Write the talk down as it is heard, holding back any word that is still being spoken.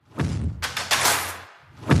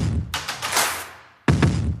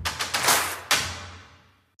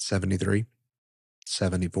73,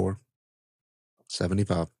 74,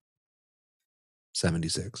 75,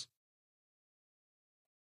 76,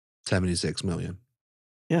 76 million.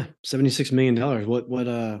 Yeah, $76 million. What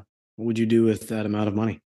would you do with that amount of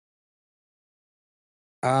money?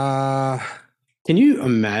 Uh, Can you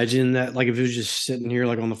imagine that? Like if it was just sitting here,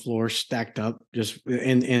 like on the floor, stacked up, just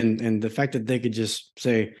and the fact that they could just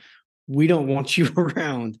say, "We don't want you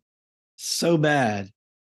around so bad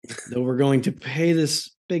that we're going to pay this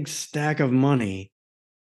big stack of money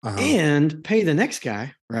uh-huh. and pay the next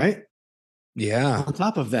guy," right? Yeah. On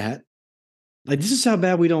top of that, like this is how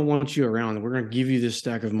bad we don't want you around, and we're going to give you this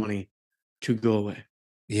stack of money to go away.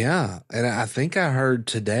 Yeah. And I think I heard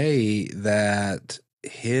today that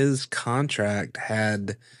his contract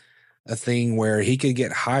had a thing where he could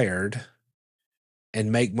get hired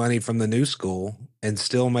and make money from the new school and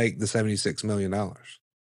still make the $76 million.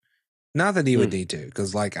 Not that he would Hmm. need to,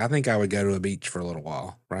 because like I think I would go to a beach for a little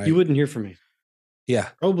while, You right? wouldn't hear from me Yeah.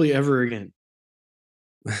 probably ever again.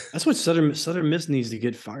 That's what Southern Miss needs to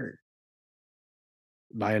get fired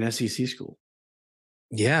by an SEC school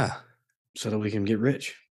Yeah. so that we can get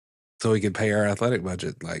rich. So we could pay our athletic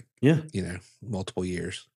budget like, Yeah. multiple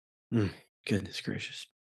years. Goodness gracious.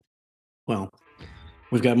 Well,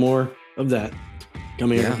 we've got more of that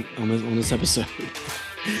coming up on this episode.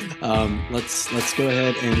 Let's go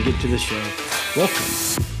ahead and get to the show.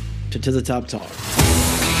 Welcome to the Top Talk.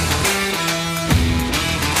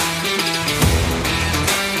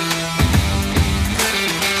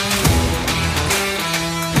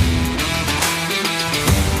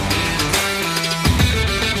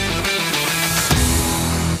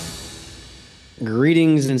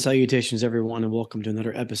 Greetings and salutations, everyone, and welcome to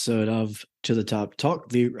another episode of To the Top Talk,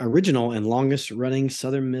 the original and longest running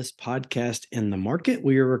Southern Miss podcast in the market.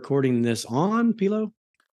 We are recording this on, Pilo,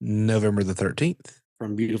 November the 13th.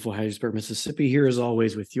 from beautiful Hattiesburg, Mississippi. Here, as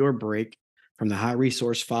always, with your break from the High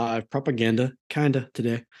Resource 5 propaganda, kinda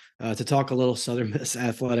today, to talk a little Southern Miss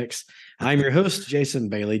athletics. I'm your host, Jason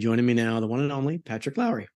Bailey. Joining me now, the one and only Patrick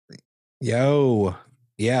Lowry. Yo.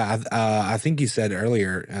 Yeah, I think you said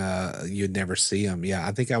earlier you'd never see them. Yeah,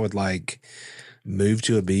 I think I would like move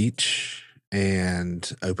to a beach and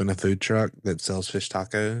open a food truck that sells fish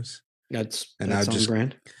tacos. That's I'd on just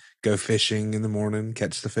brand. go fishing in the morning,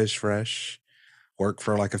 catch the fish fresh, work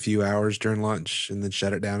for like a few hours during lunch, and then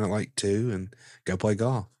shut it down at like 2 and go play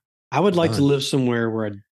golf. I would like to Done. live somewhere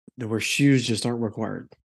where shoes just aren't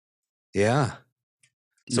required. Yeah.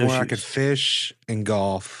 No Somewhere I could shoes. fish and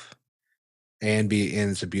golf and be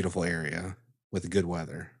in it's a beautiful area with good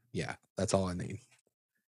weather. Yeah, that's all I need.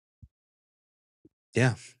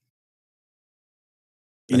 Yeah.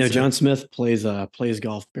 That's John it. Smith plays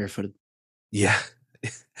golf barefooted. Yeah.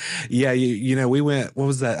 Yeah, we went, what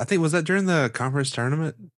was that? I think was that during the conference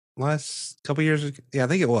tournament last couple years ago? Yeah, I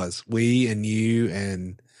think it was. We and you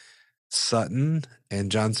and Sutton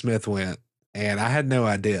and John Smith went, and I had no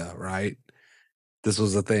idea, right? This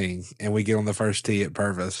was a thing. And we get on the first tee at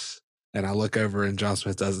Purvis, and I look over and John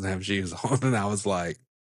Smith doesn't have shoes on, and I was like,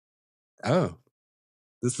 "Oh,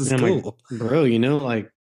 this is And I'm like, cool." bro,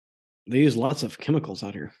 like they use lots of chemicals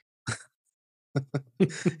out here.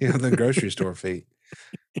 The grocery store feet.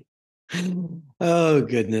 Oh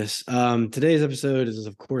goodness. Today's episode is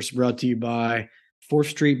of course brought to you by 4th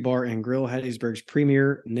Street Bar and Grill, Hattiesburg's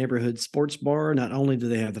premier neighborhood sports bar. Not only do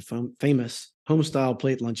they have the famous homestyle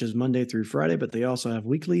plate lunches Monday through Friday, but they also have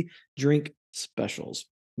weekly drink specials.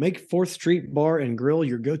 Make 4th Street Bar and Grill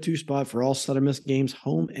your go-to spot for all Southern Miss games,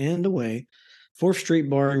 home and away. 4th Street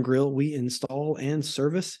Bar and Grill, we install and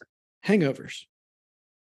service hangovers.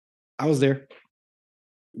 I was there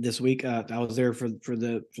this week. I was there for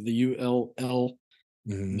the ULL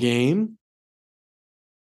game.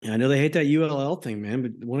 And I know they hate that ULL thing, man,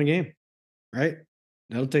 but won a game, right?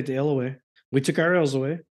 That'll take the L away. We took our L's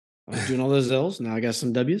away. I was doing all those L's. Now I got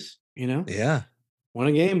some W's, Yeah. Won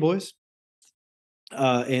a game, boys.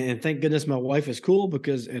 And thank goodness my wife is cool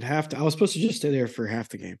because at I was supposed to just stay there for half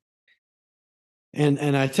the game.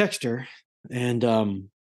 And I text her and I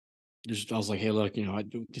was like, hey, look, I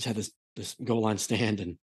just had this goal line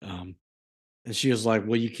stand and she was like,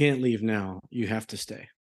 well, you can't leave now. You have to stay.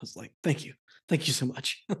 I was like, thank you. Thank you so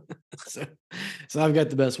much. so I've got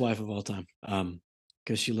the best wife of all time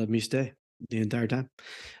because she let me stay the entire time.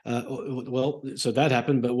 Well, so that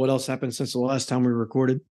happened. But what else happened since the last time we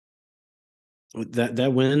recorded?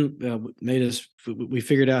 That win made us, we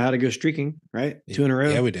figured out how to go streaking, right? 2 in a row.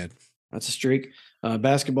 Yeah, we did. That's a streak.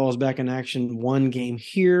 Basketball is back in action. 1 game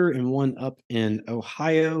here and 1 up in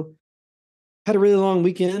Ohio. Had a really long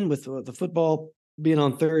weekend with the football being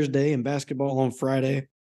on Thursday and basketball on Friday.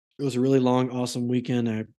 It was a really long, awesome weekend.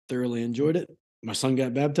 I thoroughly enjoyed it. my son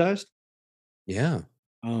got baptized. Yeah.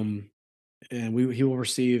 Um, and he will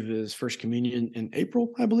receive his first communion in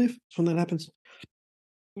April, I believe. That's when that happens.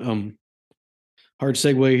 Um, hard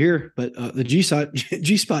segue here, but the G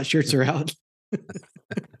spot shirts are out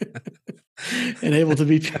and able to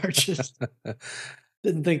be purchased.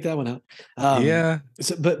 Didn't think that one out. Yeah.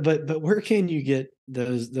 So, but where can you get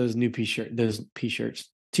those new t-shirts,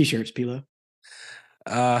 Pilo?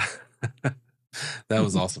 Uh, that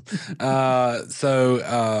was awesome. I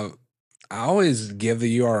always give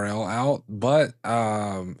the URL out, but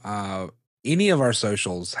any of our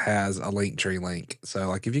socials has a link tree link. So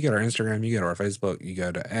like if you go to our Instagram, you go to our Facebook, you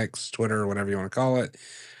go to X, Twitter, whatever you want to call it.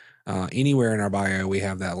 Anywhere in our bio, we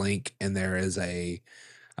have that link, and there is a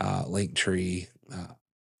link tree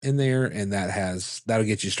in there, and that'll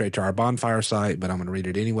get you straight to our bonfire site. But I'm going to read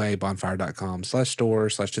it anyway: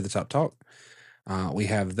 bonfire.com/store/to the top talk. We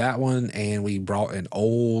have that one, and we brought an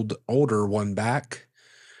older one back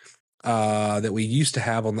that we used to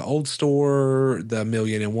have on the old store, the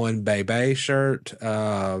Million and One Bay Bay shirt.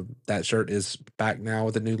 That shirt is back now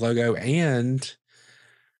with a new logo, and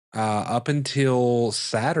up until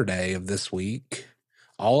Saturday of this week,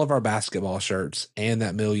 all of our basketball shirts and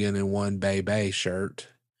that Million and One Bay Bay shirt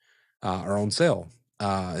are on sale.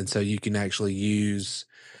 And so you can actually use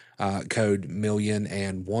code Million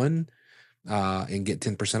and One and get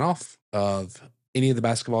 10% off of any of the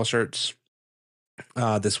basketball shirts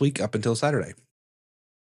this week up until Saturday.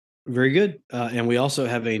 Very good. And we also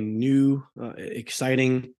have a new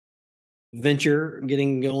exciting venture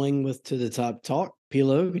getting going with To the Top Talk.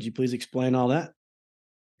 Pilo, could you please explain all that?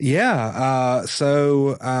 Yeah. It's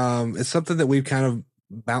something that we've kind of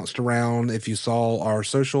bounced around. If you saw our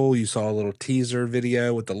social, you saw a little teaser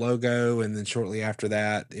video with the logo. And then shortly after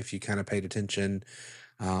that, if you kind of paid attention,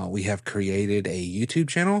 we have created a YouTube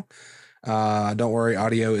channel. Don't worry,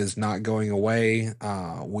 audio is not going away.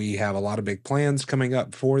 We have a lot of big plans coming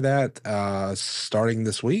up for that, starting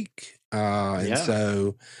this week.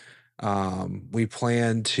 Yeah. We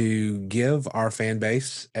plan to give our fan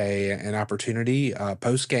base an opportunity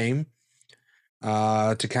post game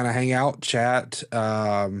to kind of hang out, chat,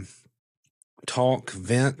 talk,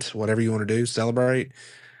 vent, whatever you want to do, celebrate.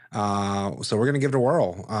 So we're going to give it a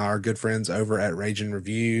whirl. Our good friends over at Rage and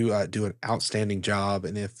Review do an outstanding job.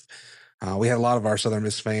 And if we had a lot of our Southern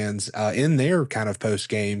Miss fans in their kind of post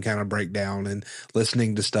game kind of breakdown and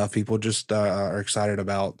listening to stuff, people just are excited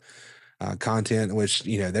about content, which,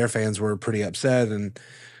 their fans were pretty upset and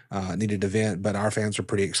needed to vent, but our fans were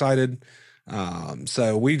pretty excited.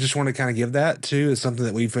 So we just want to kind of give that too. It's something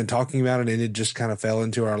that we've been talking about, and it just kind of fell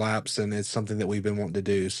into our laps, and it's something that we've been wanting to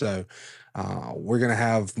do. So we're going to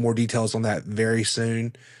have more details on that very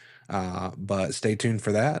soon. But stay tuned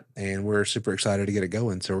for that, and we're super excited to get it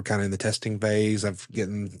going. So we're kind of in the testing phase of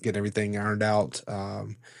getting everything ironed out.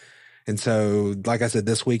 And so, like I said,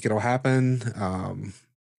 this week it'll happen.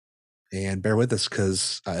 And bear with us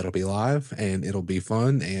because it'll be live and it'll be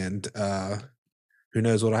fun, and who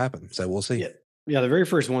knows what'll happen. So we'll see. Yeah. Yeah. The very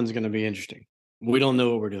first one's going to be interesting. We don't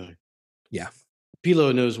know what we're doing. Yeah.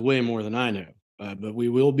 Pilo knows way more than I know, but we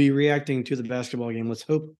will be reacting to the basketball game. Let's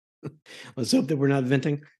hope. Let's hope that we're not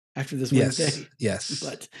venting after this Yes. Wednesday. Yes.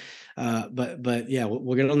 But yeah,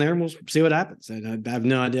 we'll get on there and we'll see what happens. And I have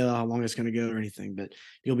no idea how long it's going to go or anything, but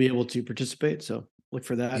you'll be able to participate. So look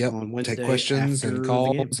for that Yep. on Take Wednesday questions and after the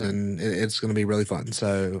game. calls, and it's going to be really fun.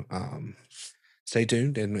 So stay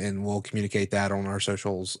tuned, and we'll communicate that on our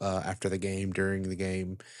socials after the game, during the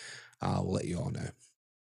game. We'll let you all know.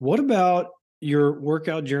 What about your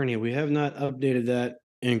workout journey? We have not updated that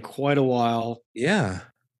in quite a while. Yeah.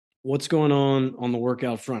 What's going on the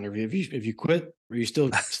workout front? Have you quit? Are you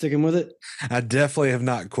still sticking with it? I definitely have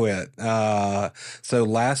not quit. So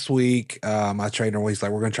last week, my trainer was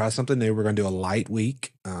like, we're going to try something new. We're going to do a light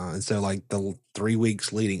week. And so like the 3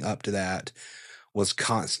 weeks leading up to that was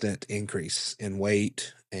constant increase in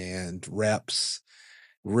weight and reps,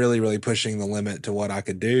 really, really pushing the limit to what I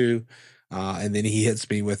could do. And then he hits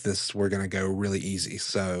me with this, we're going to go really easy.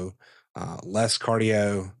 So less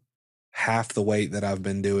cardio, half the weight that I've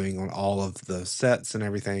been doing on all of the sets and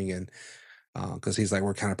everything. And because he's like,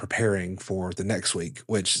 we're kind of preparing for the next week,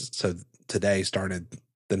 which so today started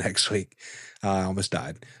the next week. I almost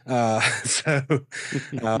died. So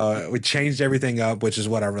we changed everything up, which is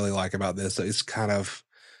what I really like about this. So it's kind of,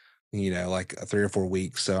 like 3 or 4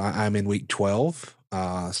 weeks. So I'm in week 12,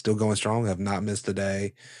 still going strong. I've not missed a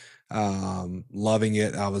day. Loving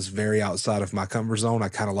it. I was very outside of my comfort zone. I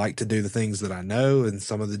kind of like to do the things that I know, and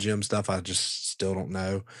some of the gym stuff I just still don't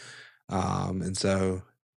know. And so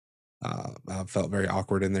I felt very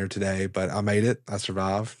awkward in there today, but I made it. I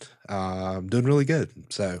survived. Doing really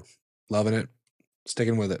good. So loving it.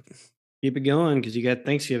 Sticking with it. Keep it going because you got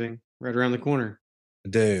Thanksgiving right around the corner. I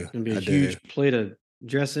do. It's gonna be a I do. huge plate of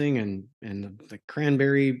dressing and the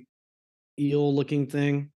cranberry eel looking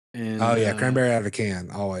thing Oh yeah, cranberry out of a can,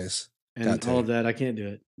 always. Got and all to. of that. I can't do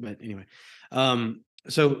it, but anyway.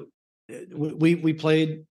 So we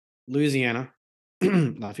played Louisiana,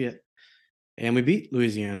 Lafayette, and we beat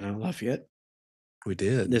Louisiana Lafayette We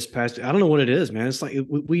did. this past. I don't know what it is, man. It's like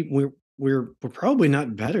we're probably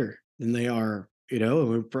not better than they are, you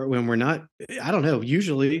know. When we're not, I don't know.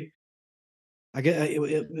 Usually, I get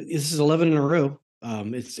this is 11 in a row.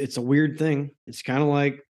 It's a weird thing. It's kind of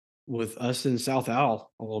like with us in South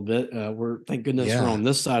Al a little bit. We're thank goodness we're Yeah. on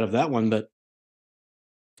this side of that one, but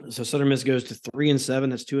so Southern Miss goes to 3-7.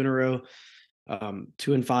 That's two in a row.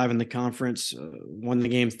 2-5 in the conference. Won the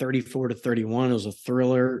game 34-31. It was a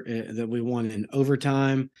thriller that we won in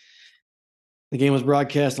overtime. The game was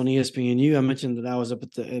broadcast on ESPNU. I mentioned that I was up at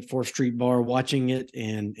 4th Street Bar watching it,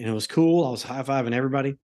 and it was cool. I was high fiving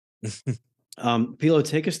everybody. Pilo,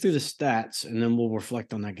 take us through the stats, and then we'll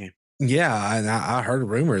reflect on that game. Yeah, and I heard a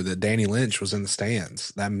rumor that Danny Lynch was in the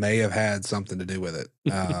stands. That may have had something to do with it.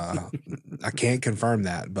 I can't confirm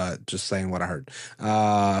that, but just saying what I heard.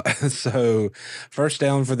 So first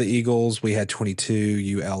down for the Eagles, we had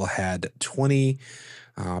 22. UL had 20.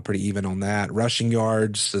 Pretty even on that. Rushing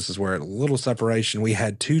yards, this is where a little separation. We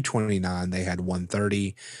had 229. They had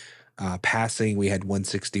 130. Passing, we had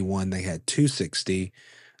 161. They had 260.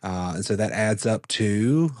 And so that adds up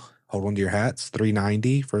to, hold on to your hats,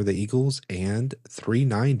 390 for the Eagles and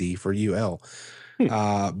 390 for UL.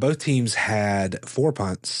 Both teams had 4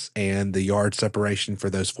 punts, and the yard separation for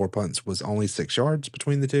those 4 punts was only 6 yards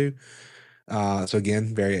between the two. So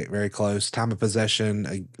again, very, very close. Time of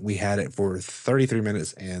possession, we had it for 33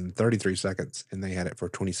 minutes and 33 seconds, and they had it for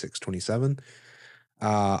 26-27.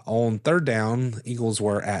 On third down, Eagles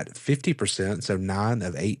were at 50%, so 9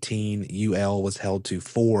 of 18. UL was held to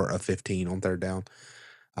 4 of 15 on third down.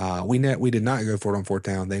 We did not go for it on fourth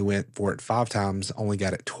down. They went for it 5 times, only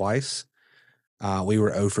got it twice. We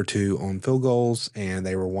were 0 for 2 on field goals, and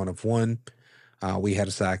they were 1 of 1. We had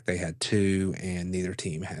a sack, they had 2, and neither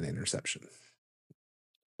team had an interception.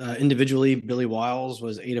 Individually, Billy Wiles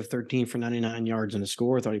was 8 of 13 for 99 yards and a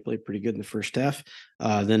score. I thought he played pretty good in the first half.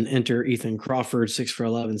 Then enter Ethan Crawford, 6 for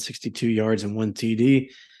 11, 62 yards and 1 TD.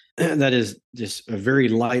 That is just a very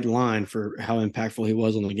light line for how impactful he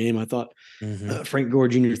was on the game. I thought Frank Gore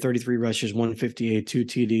Jr., 33 rushes, 158, 2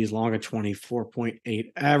 TDs, long of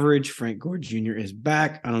 24.8 average. Frank Gore Jr. is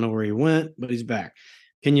back. I don't know where he went, but he's back.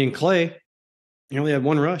 Kenyon Clay, he only had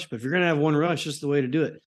 1 rush, but if you're going to have 1 rush, this is the way to do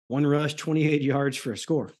it. 1 rush, 28 yards for a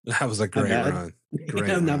score. That was a great run. Great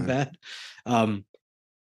run. Not bad.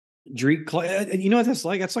 Drake Clay, you know what that's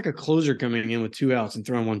like? That's like a closer coming in with 2 outs and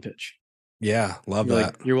throwing 1 pitch. Yeah, love You're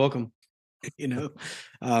that. like, you're welcome. You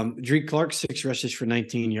know, Drake Clark, 6 rushes for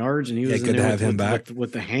 19 yards, and he was in good to there have him back.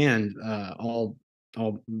 with the hand all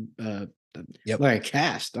like a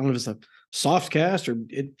cast. I don't know if it's a soft cast or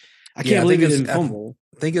it. I can't believe he didn't fumble.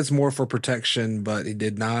 I think it's more for protection, but he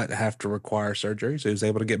did not have to require surgery, so he was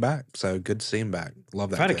able to get back. So good to see him back.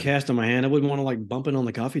 Love that. If I had a cast on my hand, I wouldn't want to like bump it on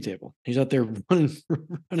the coffee table. He's out there running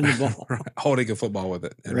the ball, holding a football with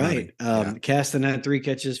it. Right. Caston had 3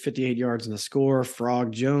 catches, 58 yards in the score.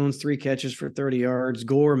 Frog Jones, 3 catches for 30 yards.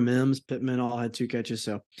 Gore, Mims, Pittman all had 2 catches.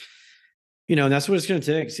 So, you know, that's what it's going to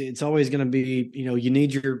take. It's always going to be, you know, you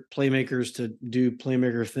need your playmakers to do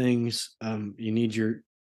playmaker things. You need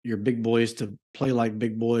your big boys to play like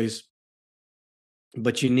big boys,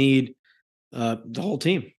 but you need the whole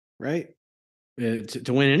team, right?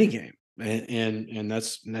 To win any game. And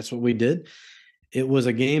that's what we did. It was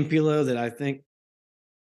a game, Pilo, that I think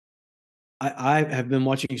I have been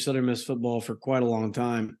watching Southern Miss football for quite a long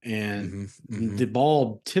time, and the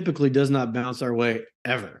ball typically does not bounce our way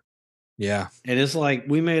ever. Yeah. And it's like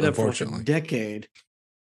we made up for like a decade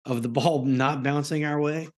of the ball not bouncing our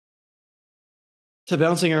way to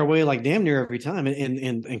bouncing our way like damn near every time,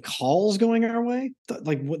 and calls going our way.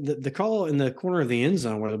 Like what the call in the corner of the end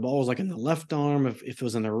zone where the ball was like in the left arm, if it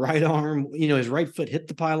was in the right arm, you know, his right foot hit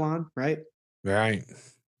the pylon, right? Right.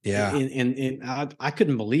 Yeah. And I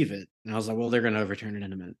couldn't believe it. And I was like, well, they're going to overturn it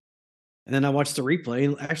in a minute. And then I watched the replay,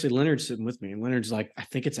 and actually Leonard's sitting with me, and Leonard's like, I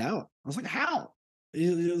think it's out. I was like, how?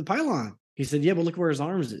 The pylon. He said, yeah, but look where his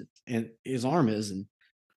arm is, and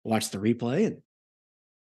watch the replay. And I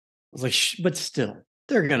was like, but still,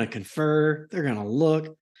 they're going to confer. They're going to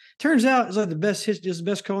look. Turns out it's like the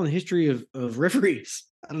best call in the history of referees.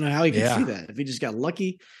 I don't know how he could see that. If he just got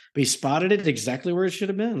lucky, but he spotted it exactly where it should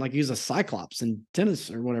have been. Like he was a cyclops in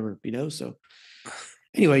tennis or whatever, you know? So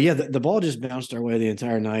Anyway, yeah, the ball just bounced our way the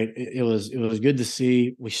entire night. It was good to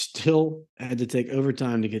see. We still had to take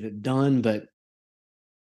overtime to get it done, but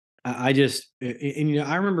I just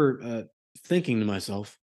I remember thinking to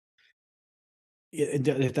myself, at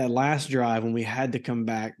that last drive when we had to come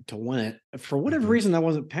back to win it, for whatever Mhm. reason, I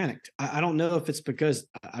wasn't panicked. I don't know if it's because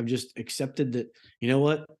I've just accepted that, you know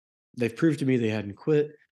what, they've proved to me they hadn't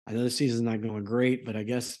quit. I know the season's not going great, but I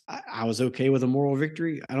guess I was okay with a moral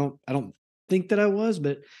victory. I don't think that I was,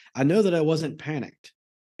 but I know that I wasn't panicked.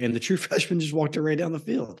 And the true freshman just walked it right down the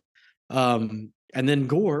field. And then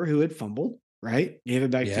Gore, who had fumbled, right, gave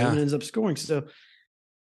it back to him Yeah. and ends up scoring. So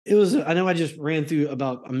it was, I know I just ran through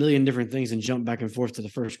about a million different things and jumped back and forth to the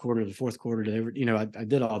first quarter, the fourth quarter, to every, I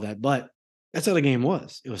did all that, but that's how the game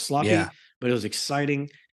was. It was Yeah. sloppy, but it was exciting.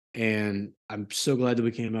 And I'm so glad that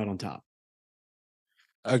we came out on top.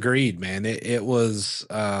 Agreed, man. It was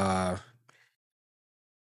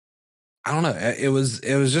I don't know. It was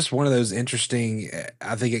just one of those interesting.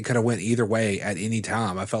 I think it could have went either way at any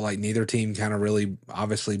time. I felt like neither team kind of really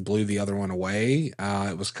obviously blew the other one away.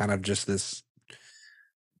 It was kind of just this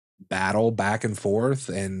battle back and forth,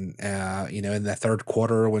 and in the third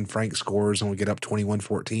quarter when Frank scores and we get up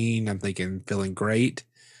 21-14, I'm thinking feeling great.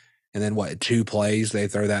 And then what? Two plays they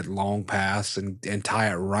throw that long pass and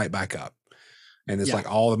tie it right back up, and it's Yeah.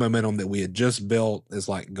 like all the momentum that we had just built is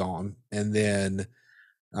like gone, and then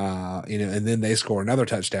and then they score another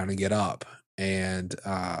touchdown and get up. And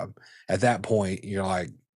at that point, you're like,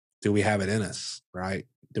 do we have it in us? Right?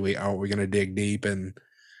 Are we going to dig deep and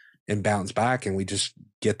bounce back? And we just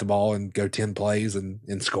get the ball and go 10 plays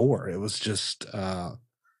and score. It was just, I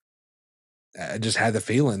just had the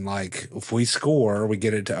feeling like if we score, we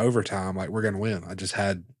get it to overtime, like we're going to win. I just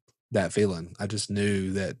had that feeling. I just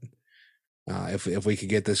knew that if we could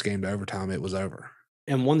get this game to overtime, it was over.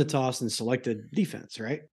 And won the toss and selected defense,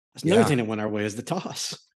 right? That's another Yeah. thing that went our way is the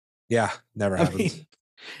toss. Yeah. Never I happens.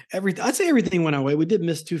 mean, I'd say everything went our way. We did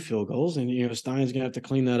miss two field goals, and Stein's gonna have to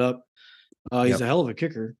clean that up. He's Yep. a hell of a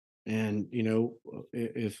kicker, and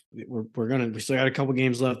if we still got a couple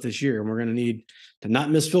games left this year, and we're gonna need to not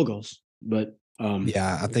miss field goals. But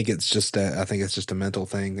Yeah, I think it's just a mental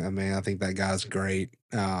thing. I mean, I think that guy's great.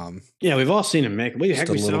 yeah, we've all seen him make. Well, Just heck,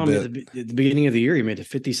 a we little saw him bit. at the beginning of the year. He made a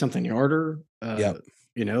 50-something yarder. Yep.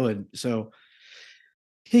 And so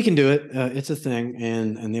he can do it. It's a thing,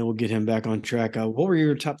 and they will get him back on track. What were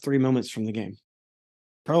your top three moments from the game?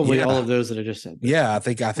 Probably all Yeah. of those that I just said, but Yeah, I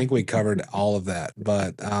think we covered all of that.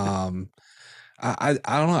 But I don't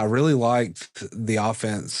know. I really liked the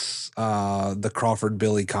offense, the Crawford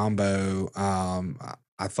Billy combo.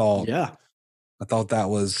 I thought yeah. I thought that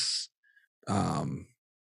was um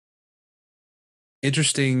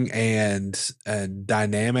interesting and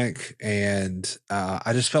dynamic, and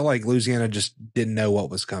I just felt like Louisiana just didn't know what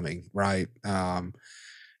was coming, right?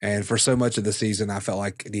 And for so much of the season, I felt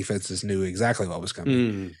like defenses knew exactly what was coming.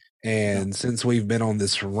 Mm, yeah. And since we've been on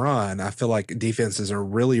this run, I feel like defenses are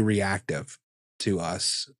really reactive to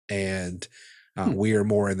us, and Hmm. we are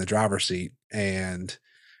more in the driver's seat.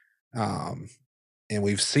 Um, and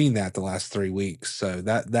we've seen that the last 3 weeks. So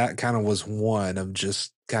that kind of was one of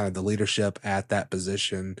just kind of the leadership at that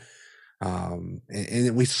position.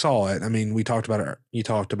 And we saw it. I mean, we talked about it. You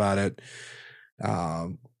talked about it.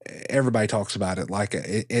 Um, Everybody talks about it. Like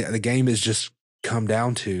the game is just come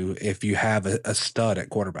down to if you have a stud at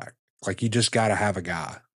quarterback. Like you just got to have a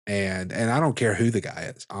guy, and I don't care who the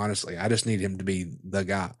guy is. Honestly, I just need him to be the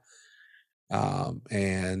guy.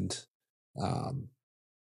 And um,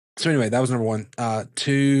 so anyway, that was number one.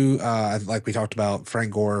 Two, like we talked about,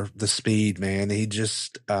 Frank Gore, the speed man. He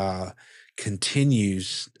just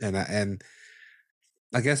continues, and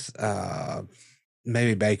I guess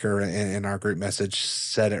maybe Baker in our group message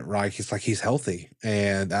said it right. He's like he's healthy,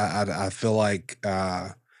 and I feel like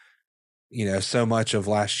so much of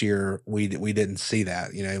last year we didn't see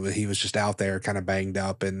that. He was just out there kind of banged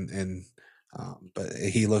up, and but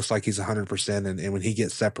he looks like he's 100%. And when he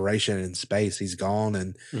gets separation in space, he's gone,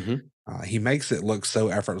 and Hmm. he makes it look so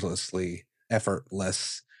effortless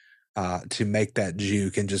to make that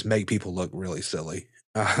juke and just make people look really silly.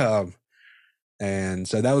 Um, and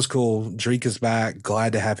so that was cool. Drake is back.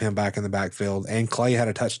 Glad to have him back in the backfield. And Clay had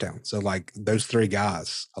a touchdown. So like those three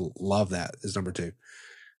guys, I love that is number two.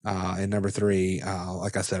 And number three,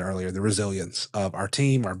 like I said earlier, the resilience of our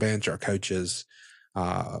team, our bench, our coaches.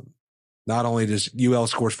 Uh, Not only does UL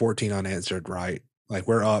scores 14 unanswered, right? Like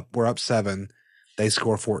we're up seven. They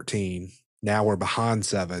score 14. Now we're behind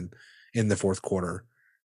seven in the fourth quarter,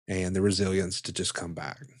 and the resilience to just come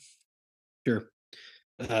back. Sure.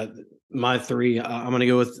 Uh, my three, I'm going to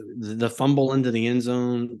go with the fumble into the end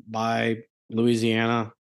zone by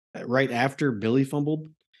Louisiana. right after Billy fumbled.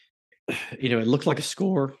 It looked like a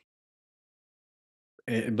score,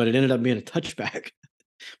 but it ended up being a touchback,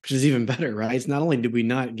 which is even better, right? It's not only did we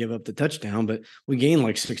not give up the touchdown, but we gained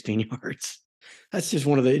like 16 yards. That's just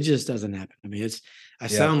it just doesn't happen. I mean, I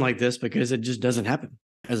Yep. sound like this because it just doesn't happen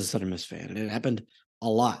as a Southern Miss fan. And it happened a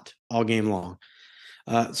lot all game long.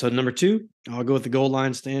 So number two, I'll go with the goal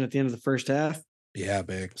line stand at the end of the first half, Yeah,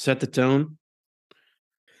 big. set the tone.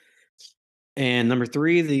 And number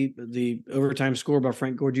three, the overtime score by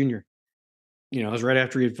Frank Gore Jr. It was right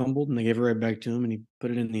after he had fumbled, and they gave it right back to him, and he put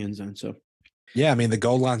it in the end zone. So Yeah, I mean the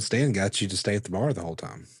goal line stand got you to stay at the bar the whole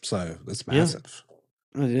time, so that's yeah, massive.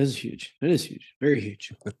 it is huge. It is huge, very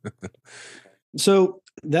huge. So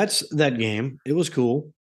that's that game. It was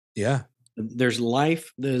cool. Yeah. There's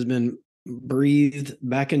life that has been breathed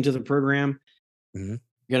back into the program. Hmm.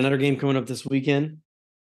 We got another game coming up this weekend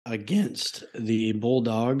against the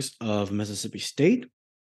Bulldogs of Mississippi State.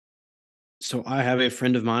 So I have a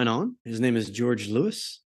friend of mine on. His name is George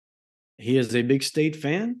Lewis. He is a big state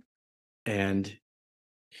fan, and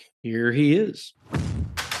here he is.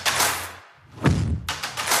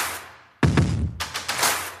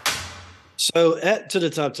 So at To the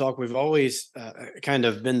Top Talk, we've always kind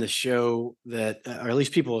of been the show that, or at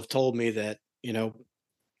least people have told me that,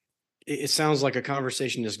 it sounds like a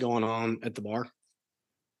conversation is going on at the bar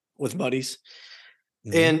with buddies.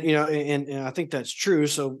 Hmm. And I think that's true.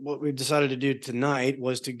 So what we've decided to do tonight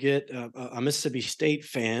was to get a Mississippi State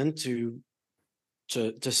fan to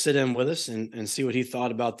sit in with us and see what he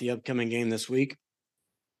thought about the upcoming game this week.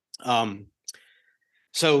 Um,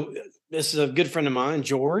 So this is a good friend of mine,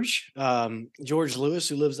 George. George Lewis,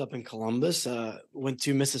 who lives up in Columbus, went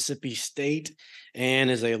to Mississippi State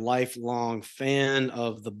and is a lifelong fan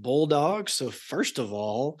of the Bulldogs. So first of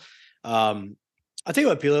all, I tell you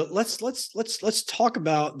what, Pilo, let's talk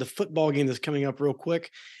about the football game that's coming up real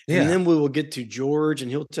quick, and Yeah. then we will get to George,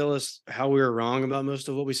 and he'll tell us how we were wrong about most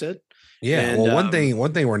of what we said. Yeah. And Well, one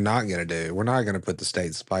thing we're not gonna do, we're not gonna put the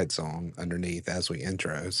state spite song underneath as we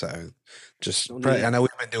intro. So just don't do I that. know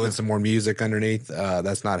we've been doing No, some more music underneath.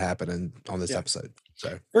 That's not happening on this yeah. episode.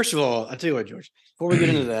 So First of all, I tell you what, George. Before we get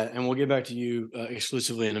into that, and we'll get back to you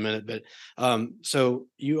exclusively in a minute, but so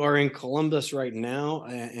you are in Columbus right now,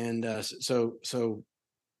 and so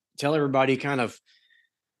tell everybody kind of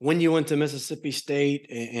when you went to Mississippi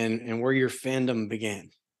State and where your fandom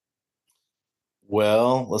began.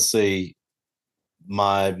 Well, let's see.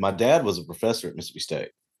 My dad was a professor at Mississippi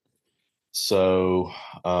State, so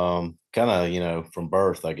kind of from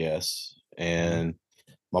birth, I guess. mhm. And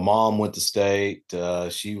my mom went to state.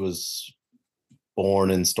 She was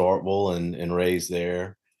born in Starkville and raised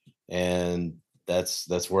there, and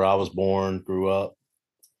that's where I was born. Grew up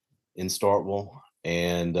in Starkville,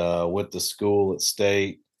 and went to school at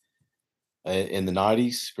State in the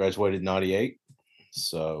 '90s. Graduated in '98.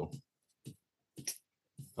 So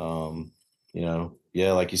um,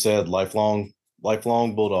 yeah, like you said, lifelong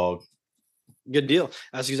Bulldog. Good deal.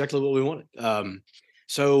 That's exactly what we wanted.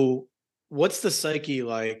 So what's the psyche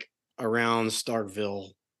like around Starkville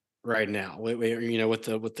right now? With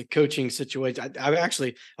the coaching situation.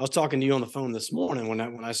 I was talking to you on the phone this morning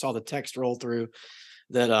when I saw the text roll through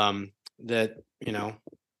that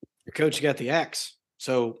your coach got the axe.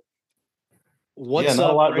 So Yeah, what's not a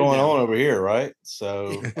up lot right going now? on over here, right?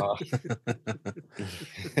 So,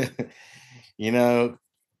 you know,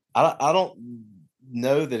 I don't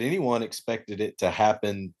know that anyone expected it to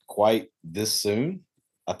happen quite this soon.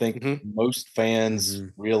 I think Mhm. most fans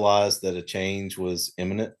Mhm. realized that a change was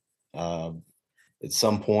imminent at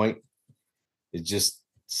some point. It just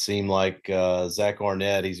seemed like Zach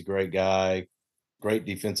Arnett, he's a great guy, great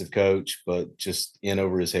defensive coach, but just in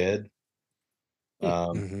over his head. Hmm.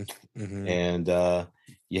 Um, Mhm. Mhm. and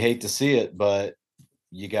you hate to see it, but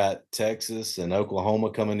you got Texas and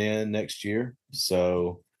Oklahoma coming in next year.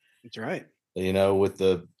 So, That's right. with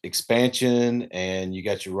the expansion, and you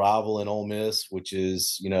got your rival in Ole Miss, which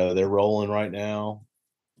is, they're rolling right now.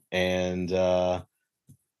 And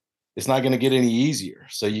it's not going to get any easier.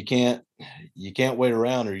 So you can't wait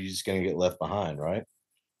around, or you're just going to get left behind, right?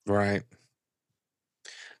 Right.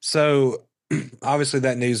 So obviously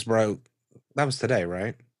that news broke. That was today,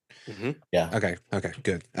 right? Hmm. Yeah. Okay. Okay.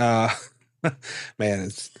 Good. Man,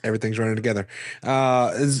 everything's running together.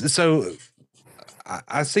 So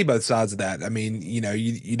I see both sides of that. I mean, you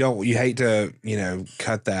hate to,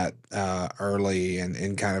 cut that early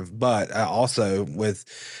and kind of, but also with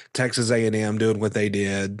Texas A&M doing what they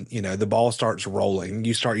did, the ball starts rolling.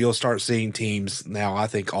 You'll start seeing teams now, I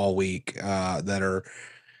think all week, that are,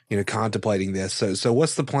 contemplating this. So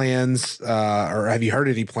what's the plans, or have you heard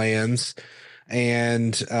any plans?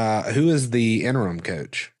 And who is the interim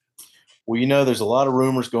coach? Well, there's a lot of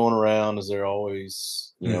rumors going around, as there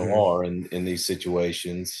always, Mhm. are in these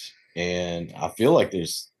situations. And I feel like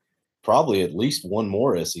there's probably at least one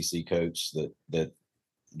more SEC coach that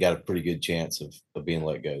got a pretty good chance of being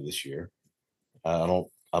let go this year. I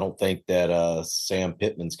don't think that Sam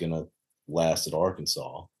Pittman's going to last at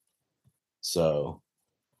Arkansas. So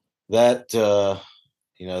that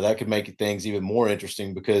that could make things even more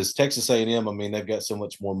interesting because Texas A&M, I mean, they've got so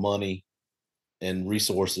much more money and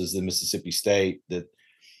resources than Mississippi State that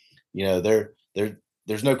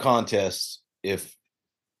there's no contest if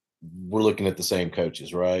we're looking at the same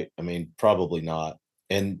coaches, right? I mean, probably not.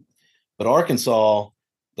 But Arkansas,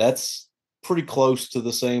 that's pretty close to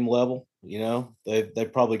the same level.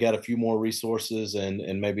 They've probably got a few more resources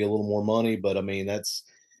and maybe a little more money, but I mean,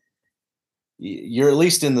 you're at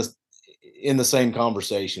least in the same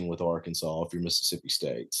conversation with Arkansas if you're Mississippi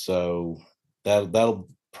State. So that'll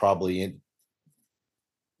probably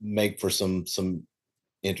make for some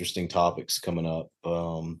interesting topics coming up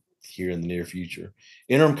here in the near future.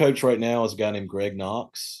 Interim coach right now is a guy named Greg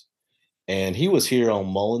Knox, and he was here on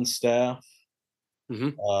Mullen's staff.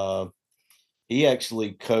 Mhm. He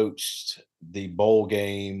actually coached the bowl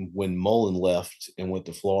game when Mullen left and went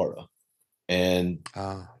to Florida, and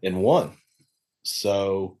won.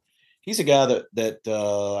 So he's a guy that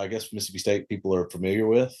I guess Mississippi State people are familiar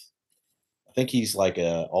with. I think he's like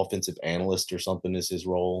a offensive analyst or something is his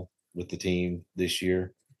role with the team this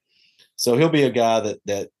year. So he'll be a guy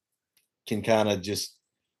that can kind of just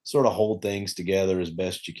sort of hold things together as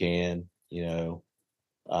best you can.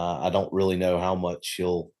 I don't really know how much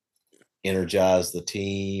he'll energize the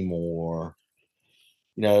team or,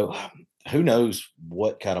 you know, who knows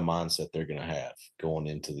what kind of mindset they're going to have going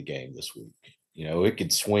into the game this week. It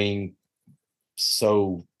could swing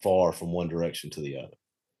so far from one direction to the other.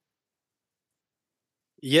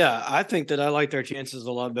 Yeah, I think that I like their chances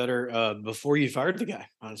a lot better before you fired the guy,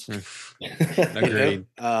 honestly. Agreed.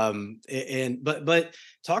 But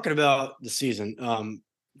talking about the season,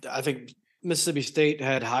 I think Mississippi State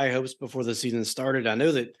had high hopes before the season started. I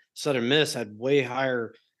know that Southern Miss had way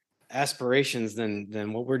higher aspirations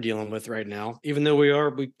than what we're dealing with right now, even though we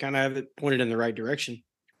kind of have it pointed in the right direction.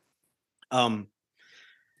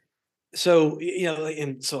 So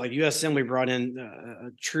like USM, we brought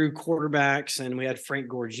in true quarterbacks, and we had Frank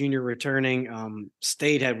Gore Jr. returning.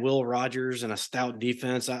 State had Will Rogers and a stout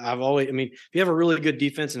defense. If you have a really good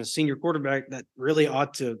defense and a senior quarterback, that really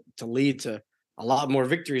ought to lead to a lot more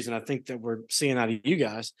victories. And I think that we're seeing out of you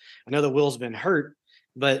guys. I know that Will's been hurt,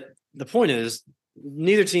 but the point is,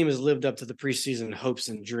 neither team has lived up to the preseason hopes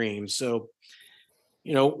and dreams. So,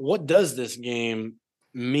 what does this game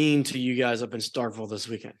mean to you guys up in Starkville this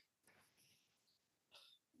weekend?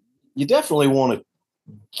 You definitely want to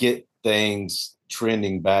get things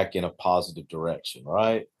trending back in a positive direction,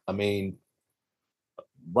 right? I mean,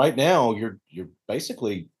 right now you're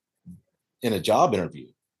basically in a job interview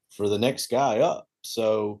for the next guy up.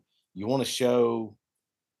 So you want to show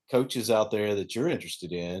coaches out there that you're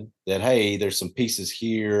interested in that, hey, there's some pieces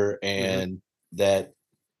here and that,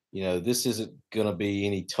 this isn't going to be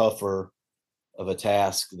any tougher of a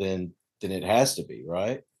task than it has to be,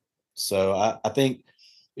 right? So I think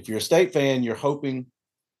if you're a State fan, you're hoping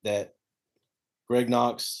that Greg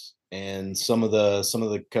Knox and some of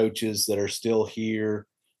the coaches that are still here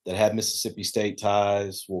that have Mississippi State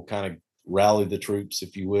ties will kind of rally the troops,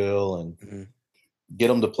 if you will, and get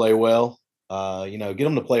them to play well. Get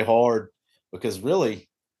them to play hard because really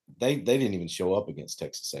they didn't even show up against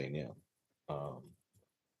Texas A&M.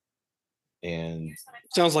 And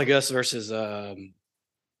sounds like us versus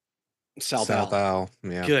South Al.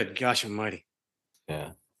 Yeah. Good gosh almighty.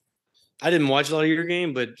 Yeah. I didn't watch a lot of your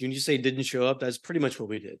game, but when you say didn't show up, that's pretty much what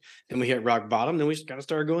we did. Then we hit rock bottom, then we kind of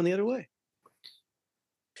started going the other way.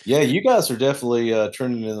 Yeah, you guys are definitely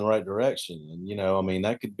trending in the right direction. And,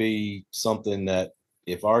 that could be something that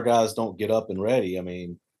if our guys don't get up and ready,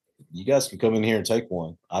 you guys can come in here and take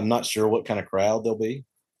one. I'm not sure what kind of crowd there'll be.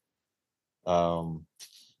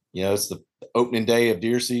 It's the opening day of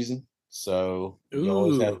deer season. So you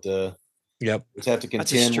always have to contend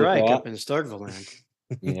That's a strike with that. up in Starkville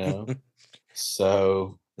land.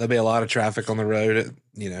 So there'll be a lot of traffic on the road at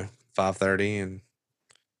 5:30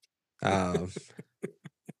 and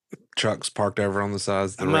trucks parked over on the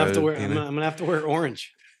sides of the road. I'm gonna have to wear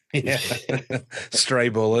orange. Yeah, stray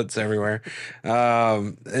bullets everywhere.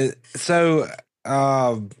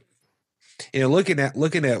 Looking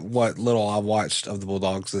at what little I've watched of the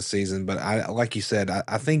Bulldogs this season, but like you said,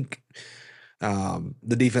 I think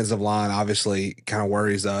the defensive line obviously kind of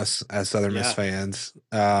worries us as Southern Miss fans.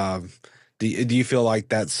 Do you feel like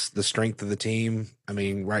that's the strength of the team?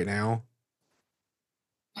 Right now?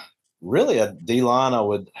 Really, a D line,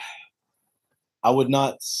 I would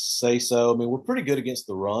not say so. I mean, we're pretty good against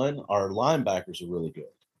the run. Our linebackers are really good.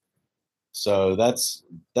 So that's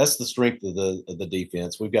the strength of the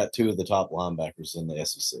defense. We've got two of the top linebackers in the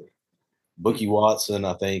SEC. Bookie Watson,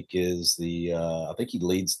 I think, is I think he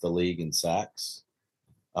leads the league in sacks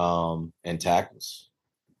and tackles,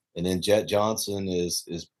 and then Jet Johnson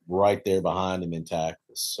is right there behind him in tackles.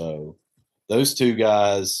 So those two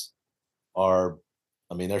guys are,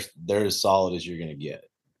 I mean, they're as solid as you're going to get,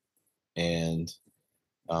 and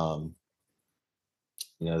um,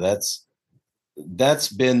 that's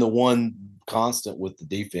been the one constant with the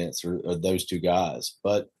defense are those two guys.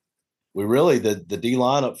 But we really the D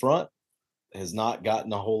line up front has not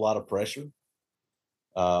gotten a whole lot of pressure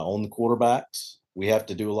on the quarterbacks. We have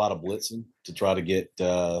to do a lot of blitzing to try to get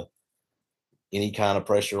any kind of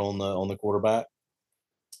pressure on the quarterback,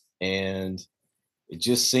 and it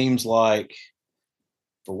just seems like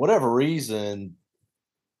for whatever reason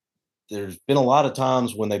there's been a lot of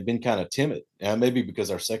times when they've been kind of timid, and maybe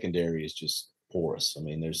because our secondary is just porous. I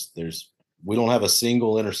mean, there's we don't have a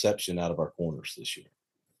single interception out of our corners this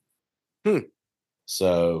year.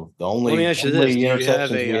 So the Let me only ask you this: only Do you have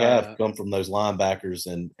interceptions we have a? come from those linebackers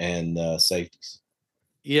and safeties.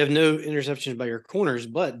 You have no interceptions by your corners,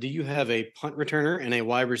 but do you have a punt returner and a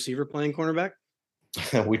wide receiver playing cornerback?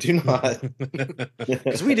 We do not.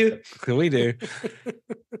 Because we do. We do.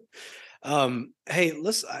 Hey,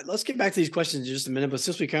 let's get back to these questions in just a minute. But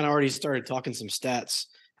since we kind of already started talking some stats,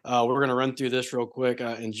 we're going to run through this real quick.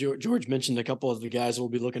 And George mentioned a couple of the guys we'll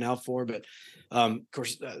be looking out for, but of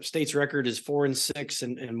course, State's record is 4-6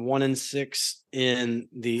 and 1-6 in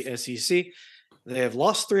the SEC. They have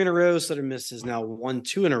lost 3 in a row. Southern Miss has now won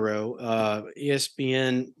 2 in a row.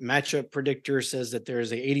 ESPN matchup predictor says that there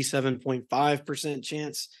is a 87.5%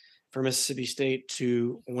 chance for Mississippi State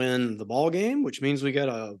to win the ball game, which means we got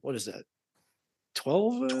a, what is that?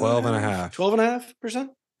 12 and a half. 12.5%?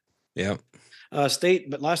 Yep. State,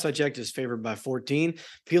 but last I checked, is favored by 14.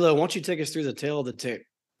 Pilo, why don't you take us through the tail of the tape?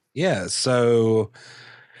 Yeah. So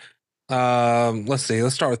let's see.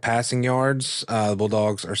 Let's start with passing yards. The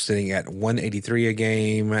Bulldogs are sitting at 183 a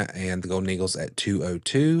game, and the Golden Eagles at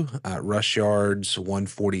 202. Rush yards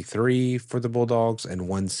 143 for the Bulldogs and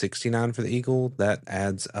 169 for the Eagle. That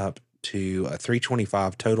adds up to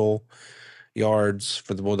 325 total yards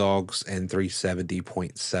for the Bulldogs and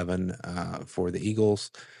 370.7 for the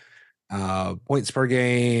Eagles. Points per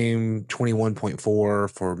game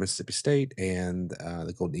 21.4 for Mississippi State, and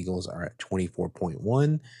the Golden Eagles are at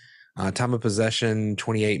 24.1. Time of possession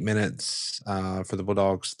 28 minutes for the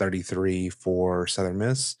Bulldogs, 33 for Southern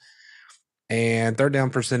Miss, and third down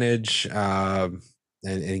percentage. And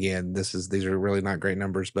again, these are really not great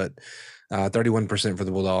numbers, but 31% for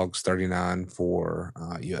the Bulldogs, 39 for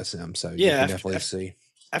USM. So you can definitely see.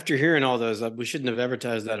 After hearing all those, we shouldn't have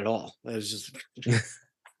advertised that at all. That was just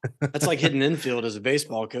that's like hitting infield as a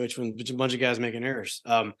baseball coach when a bunch of guys making errors.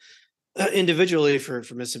 Individually for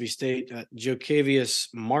Mississippi State, Jokavius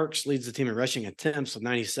Marks leads the team in rushing attempts with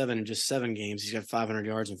 97 in just 7 games. He's got 500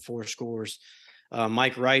 yards and 4 scores.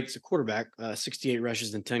 Mike Wright's a quarterback, 68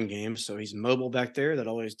 rushes in 10 games. So he's mobile back there. That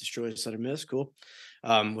always destroys Southern Miss. Cool.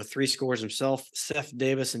 With 3 scores himself. Seth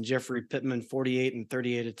Davis and Jeffrey Pittman, 48 and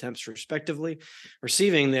 38 attempts respectively.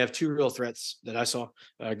 Receiving, they have 2 real threats that I saw.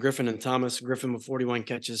 Griffin and Thomas. Griffin with 41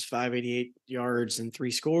 catches, 588 yards and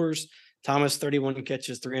 3 scores. Thomas, 31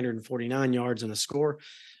 catches, 349 yards and a score.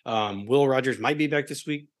 Will Rogers might be back this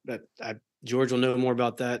week, but George will know more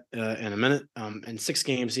about that in a minute. In 6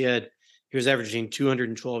 games, he was averaging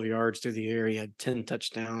 212 yards through the air. He had 10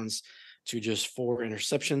 touchdowns to just 4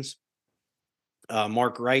 interceptions.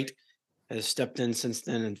 Mark Wright has stepped in since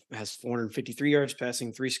then and has 453 yards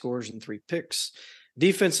passing, 3 scores and 3 picks.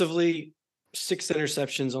 Defensively, 6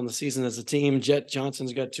 interceptions on the season as a team. Jet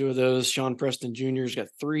Johnson's got 2 of those. Sean Preston Jr.'s got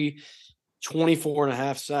 3, 24 and a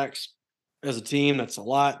half sacks as a team. That's a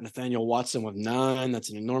lot. Nathaniel Watson with 9. That's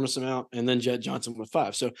an enormous amount. And then Jet Johnson with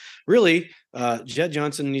 5. So really, Jet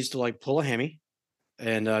Johnson needs to pull a hammy,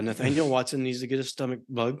 and Nathaniel Watson needs to get a stomach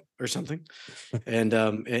bug or something. And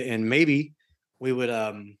maybe we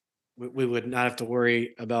would not have to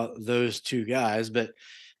worry about those 2 guys. But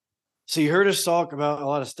so you heard us talk about a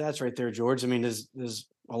lot of stats right there, George. I mean, does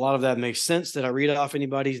a lot of that make sense? Did I read off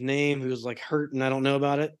anybody's name who's hurt and I don't know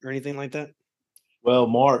about it or anything like that? Well,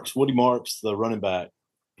 Woody Marks, the running back,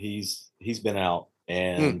 he's been out,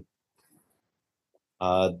 and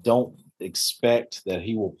don't expect that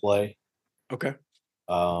he will play. Okay.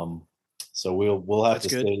 So we'll have to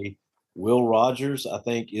see. Will Rogers, I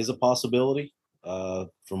think, is a possibility.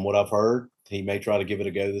 From what I've heard, he may try to give it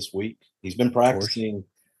a go this week. He's been practicing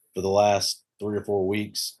for the last 3 or 4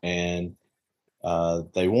 weeks, and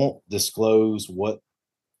they won't disclose what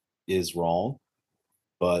is wrong,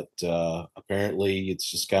 but apparently it's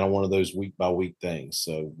just kind of one of those week by week things.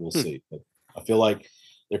 So we'll see. But I feel like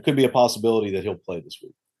there could be a possibility that he'll play this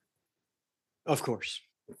week. Of course.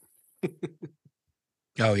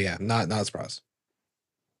 Oh yeah, not surprised.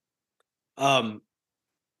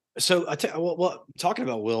 So talking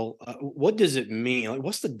about Will, what does it mean? Like,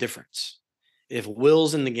 what's the difference if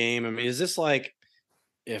Will's in the game? I mean, is this like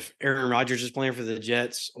if Aaron Rodgers is playing for the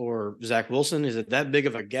Jets or Zach Wilson? Is it that big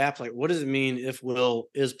of a gap? Like, what does it mean if Will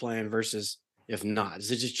is playing versus if not?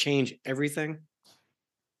 Does it just change everything?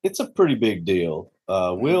 It's a pretty big deal.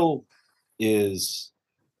 Will is,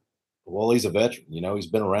 well, he's a veteran. He's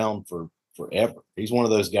been around for forever. He's one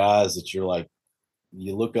of those guys that you're like,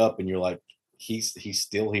 you look up and you're like, he's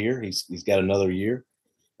still here. He's got another year.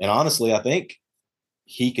 And honestly, I think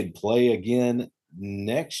he could play again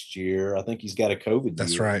next year. I think he's got a COVID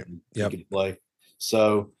That's year. right. Yep. He could play.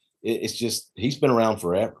 So it's just, he's been around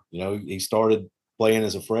forever. He started playing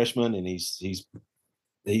as a freshman, and he's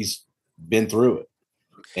been through it.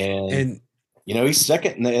 And he's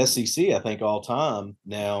second in the SEC, I think, all time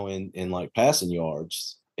now in like passing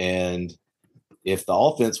yards. And if the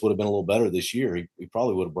offense would have been a little better this year, he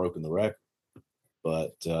probably would have broken the record.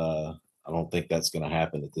 But I don't think that's going to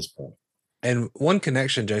happen at this point. And one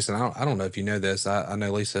connection, Jason, I don't know if you know this. I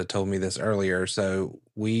know Lisa told me this earlier. So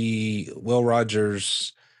Will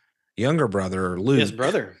Rogers' younger brother, Luke, His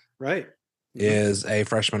brother, right, is a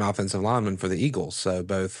freshman offensive lineman for the Eagles. So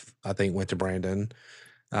both, I think, went to Brandon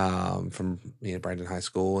from Brandon High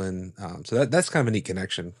School, and so that's kind of a neat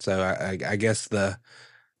connection. So I guess the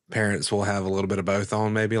parents will have a little bit of both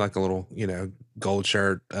on, maybe like a little gold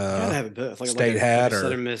shirt, gotta have it both, like state hat, like or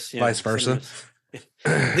Southern Miss, vice versa.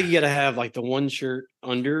 I think you got to have like the one shirt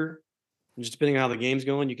under, just depending on how the game's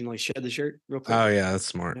going. You can like shed the shirt real quick. Oh yeah, that's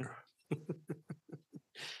smart.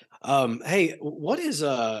 Yeah. Hey, what is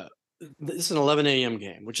this is an 11 a.m.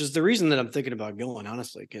 game, which is the reason that I'm thinking about going,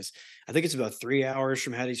 honestly, because I think it's about 3 hours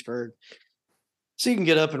from Hattiesburg. So you can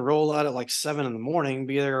get up and roll out at like 7 in the morning,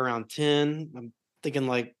 be there around 10. I'm thinking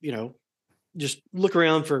like, just look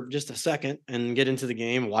around for just a second and get into the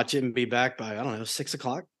game, watch it, and be back by, I don't know, 6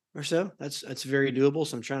 o'clock or so. That's very doable.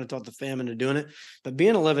 So I'm trying to talk the fam into doing it. But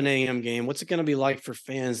being 11 a.m. game, what's it going to be like for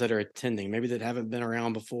fans that are attending, maybe that haven't been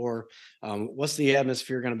around before? What's the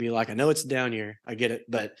atmosphere going to be like? I know it's down here, I get it,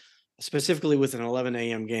 but specifically with an 11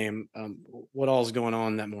 a.m. game, what all is going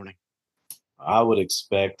on that morning? I would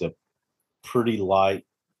expect a pretty light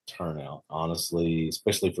turnout, honestly,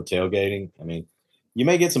 especially for tailgating. I mean, you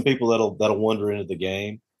may get some people that'll wander into the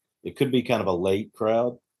game. It could be kind of a late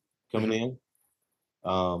crowd coming in.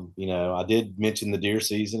 I did mention the deer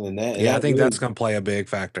season, and I think that's going to play a big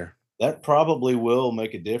factor. That probably will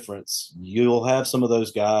make a difference. You'll have some of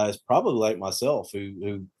those guys, probably like myself,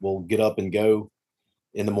 who will get up and go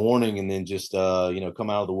in the morning, and then just come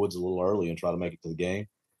out of the woods a little early and try to make it to the game.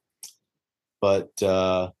 But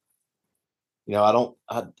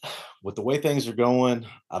with the way things are going,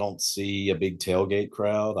 I don't see a big tailgate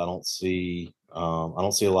crowd. I don't see a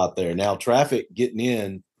lot there. Now, traffic getting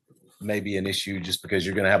in may be an issue, just because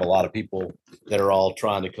you're going to have a lot of people that are all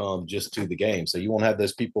trying to come just to the game. So you won't have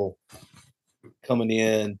those people coming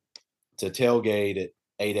in to tailgate at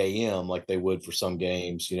 8 a.m. like they would for some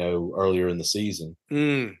games, earlier in the season,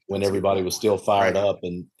 when everybody was still fired up,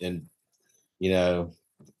 and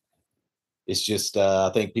it's just, I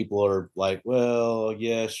think people are like, well,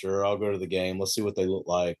 yeah, sure, I'll go to the game. Let's see what they look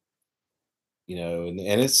like, and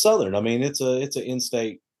it's Southern. I mean, it's an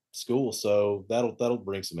in-state school, so that'll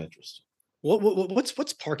bring some interest.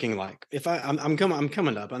 What's parking like? If I'm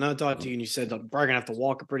coming up. I know I talked to you and you said I'm probably gonna have to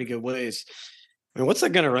walk a pretty good ways. I mean, what's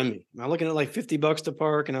that gonna run me? Am I looking at like $50 to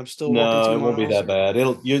park, and I'm still walking 2 miles? No, it won't be that bad.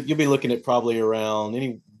 You'll be looking at probably around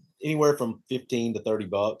anywhere from $15 to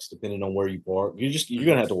 $30, depending on where you park. You're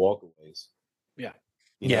gonna have to walk a ways.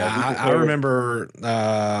 Yeah. I remember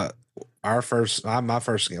my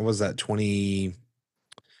first game was that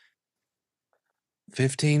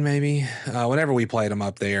 2015, maybe, whenever we played them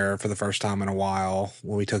up there for the first time in a while,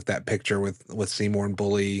 when we took that picture with Seymour and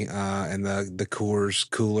Bully and the Coors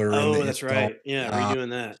cooler. Oh, that's right. Yeah,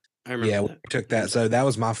 redoing that. I remember that. We took that. So that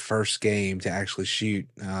was my first game to actually shoot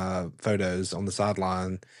photos on the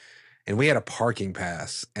sideline. And we had a parking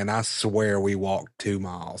pass, and I swear we walked 2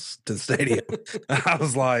 miles to the stadium. I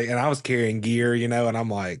was like, and I was carrying gear, and I'm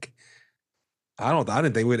like, I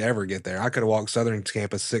didn't think we'd ever get there. I could have walked Southern's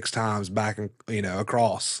campus 6 times back and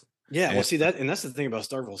Yeah, well, see that, and that's the thing about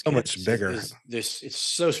Starkville's so much bigger. It's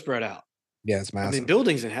so spread out. Yeah, it's massive. I mean,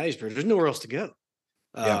 buildings in Hattiesburg, there's nowhere else to go.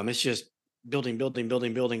 It's just building,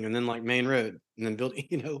 and then like main road, and then building.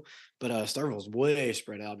 But Starkville's way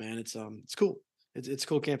spread out, man. It's cool. It's a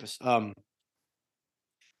cool campus. So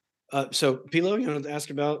Pilo, you want to ask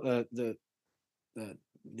about the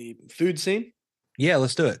food scene? Yeah,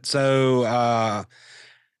 let's do it. So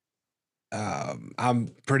I'm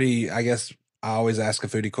pretty, I guess I always ask a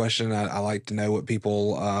foodie question. I like to know what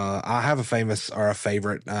people, I have a famous or a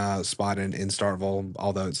favorite spot in Starkville,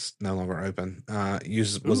 although it's no longer open.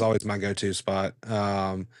 Was Ooh. always my go-to spot.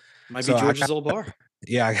 Might be So George's old bar.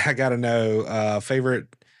 yeah, I got to know favorite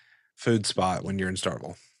food spot when you're in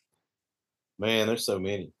Starkville. Man, there's so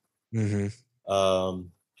many. Mm-hmm.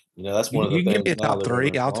 That's one of You the can give me things a now top three.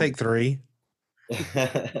 living in I'll take Columbus.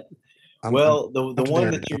 three. I'm Well, the up to one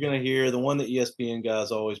dare that you're gonna hear, the one that ESPN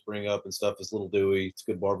guys always bring up and stuff is Little Dewey. It's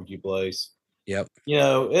a good barbecue place. Yep.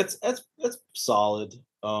 It's solid.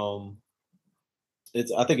 I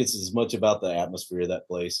think it's as much about the atmosphere of that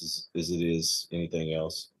place as it is anything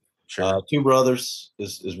else. Sure. Two Brothers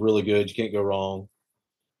is really good. You can't go wrong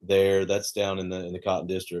there. That's down in the Cotton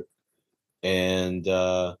District. And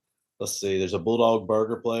let's see, there's a Bulldog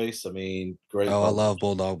Burger place. I mean, great Oh, I barbecue. love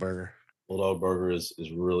Bulldog Burger. Bulldog Burger is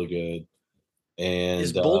really good. And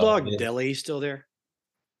Is Bulldog then- Deli still there?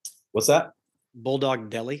 what's that? Bulldog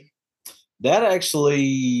Deli. That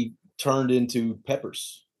actually turned into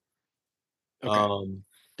Peppers. Okay.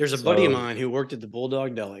 There's a buddy of So mine who worked at the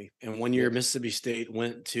Bulldog Deli, and one year Mississippi State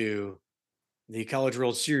went to the College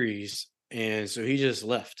World Series, and so he just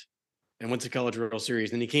left and went to College World Series.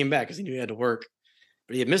 Then he came back because he knew he had to work,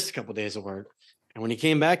 but he had missed a couple of days of work. And when he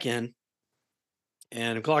came back in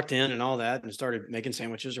and clocked in and all that, and started making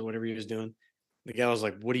sandwiches or whatever he was doing, the guy was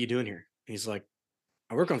like, "What are you doing here?" He's like,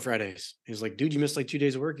 "I work on Fridays." He's like, "Dude, you missed like 2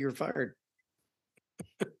 days of work. You were fired."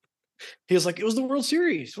 He was like, "It was the World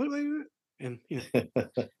Series." What? And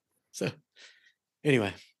so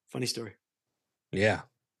anyway, funny story. Yeah.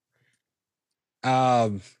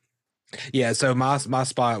 Yeah, so my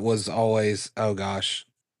spot was always, oh gosh,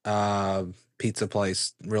 pizza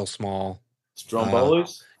place, real small.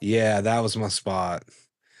 Stromboli's, Yeah, that was my spot.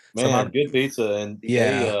 So man, good pizza, and they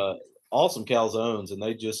yeah, awesome calzones, and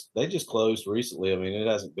they just closed recently. I mean, it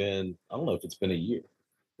hasn't been. I don't know if it's been a year.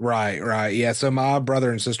 right. Yeah, so my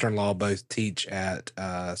brother and sister-in-law both teach at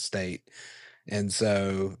State. And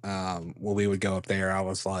so when we would go up there, I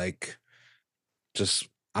was like, just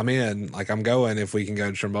I'm in, like I'm going if we can go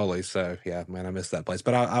to Stromboli. So yeah, man, I miss that place.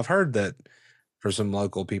 But I've heard that for some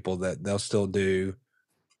local people that they'll still do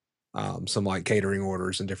some like catering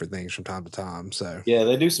orders and different things from time to time. So Yeah,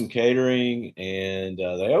 they do some catering, and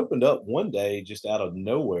they opened up one day just out of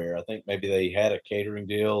nowhere. I think maybe they had a catering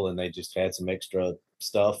deal, and they just had some extra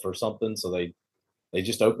stuff or something, so they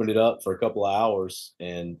just opened it up for a couple of hours,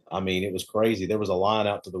 and I mean, it was crazy. There was a line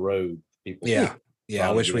out to the road. People yeah, I trying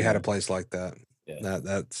to wish get we had a in. place like that. Yeah.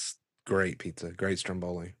 That's great pizza, great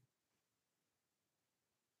Stromboli.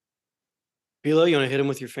 Bilo, you want to hit him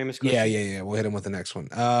with your famous question? Yeah. We'll hit him with the next one.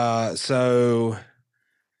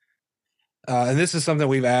 And this is something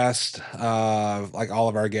we've asked like all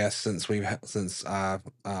of our guests since I've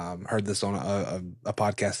heard this on a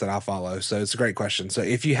podcast that I follow. So it's a great question. So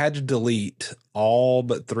if you had to delete all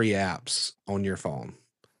but 3 apps on your phone,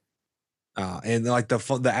 and like the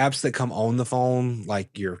apps that come on the phone,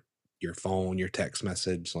 like your phone, your text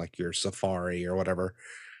message, like your Safari or whatever,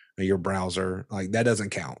 or your browser, like that doesn't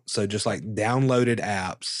count. So just like downloaded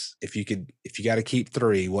apps, if you got to keep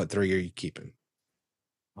 3, what 3 are you keeping?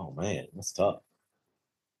 Oh man, that's tough.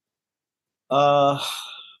 Uh,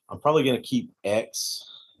 I'm probably gonna keep X.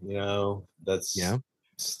 That's Yeah,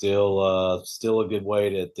 still a good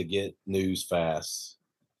way to get news fast.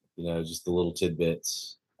 Just the little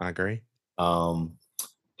tidbits. I agree. Um,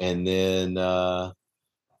 and then I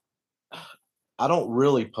don't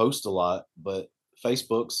really post a lot, but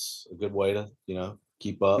Facebook's a good way to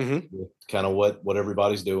keep up Mm-hmm. with kind of what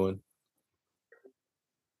everybody's doing.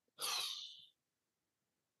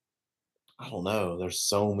 I don't know. There's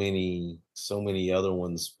so many other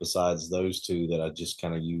ones besides those two that I just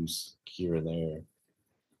kind of use here and there.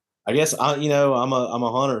 I guess I'm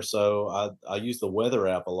a hunter, so I use the weather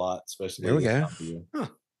app a lot, There especially we this go. time of year. Huh.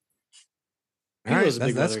 All right, Pilo's a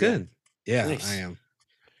big that's weather guy. good. Yeah, Nice. I am.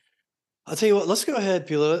 I'll tell you what. Let's go ahead,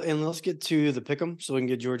 Pilo, and let's get to the pick'em so we can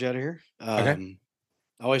get George out of here. Okay.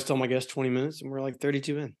 I always tell my guests 20 minutes, and we're like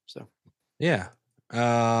 32 in. So Yeah.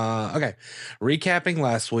 Okay. Recapping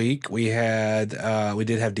last week, we did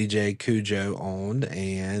have DJ Cujo on,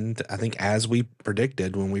 and I think as we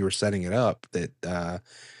predicted when we were setting it up that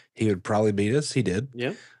he would probably beat us. He did.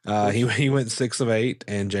 yeah, He went 6 of 8,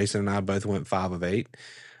 and Jason and I both went 5 of 8.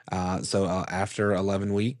 So after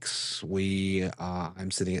 11 weeks,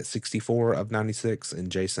 I'm sitting at 64 of 96,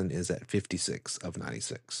 and Jason is at 56 of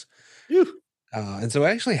 96. Phew. And so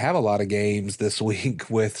I actually have a lot of games this week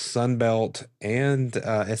with Sunbelt and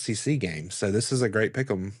SEC games. So this is a great pick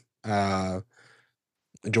 'em,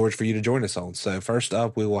 George, for you to join us on. So first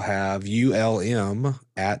up, we will have ULM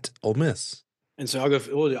at Ole Miss. And so I'll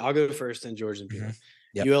go first, then George and Peter.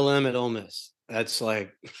 Yep. ULM at Ole Miss. That's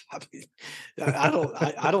like I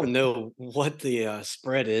don't know what the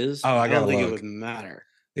spread is. Oh, But I I don't gotta think it look. would matter.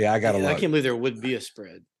 Yeah, I gotta I look. can't believe there would be a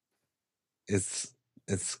spread. It's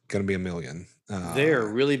gonna be a million. They're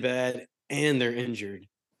really bad and they're injured,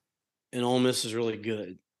 and Ole Miss is really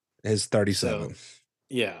good. It's 37. So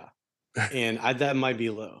yeah, and that might be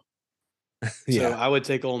low. So Yeah. I would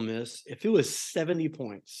take Ole Miss. If it was 70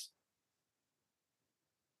 points,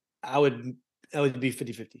 I would be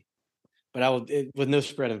 50-50. But with no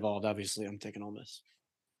spread involved, obviously, I'm taking Ole Miss.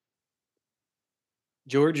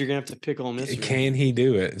 George, you're gonna have to pick Ole Miss. Can he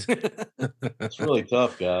do it? It's really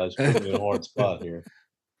tough, guys. Put me in a hard spot here.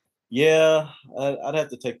 Yeah, I'd have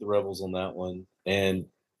to take the Rebels on that one. And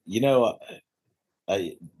you know,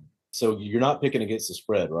 so you're not picking against the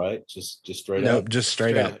spread, right? Just straight Nope, up. just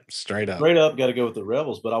straight up. Straight up. Straight up, got to go with the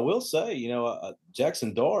Rebels. But I will say,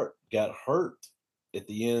 Jackson Dart got hurt at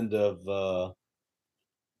the end of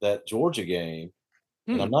that Georgia game,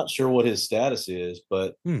 and I'm not sure what his status is,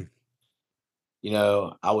 but I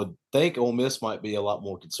would think Ole Miss might be a lot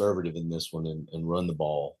more conservative in this one and run the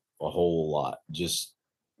ball a whole lot. Just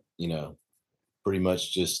pretty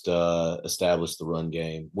much just establish the run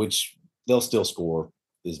game, which they'll still score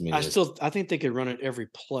as many. I think they could run it every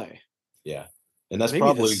play. Yeah, and that's Maybe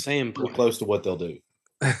probably the same play. close to what they'll do.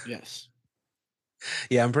 Yes.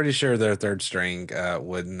 Yeah, I'm pretty sure their third string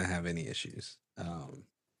wouldn't have any issues.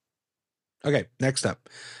 Okay, next up.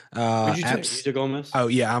 Who'd you take? You took Ole Miss? Oh,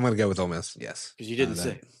 yeah, I'm going to go with Ole Miss. Yes. Because you didn't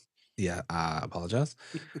say. Yeah, I apologize.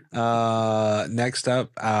 Next up,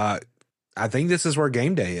 I think this is where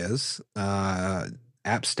game day is.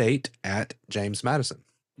 App State at James Madison.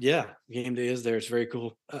 Yeah, game day is there. It's very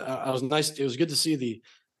cool. It was good to see the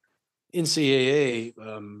NCAA.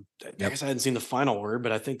 I guess I hadn't seen the final word,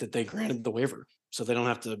 but I think that they granted the waiver, so they don't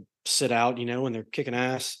have to sit out. When they're kicking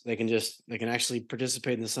ass, they can actually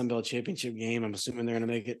participate in the Sun Belt Championship game. I'm assuming they're going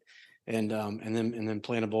to make it, and then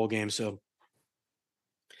play in a bowl game. So,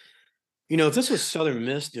 if this was Southern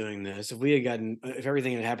Miss doing this, if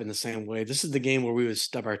everything had happened the same way, this is the game where we would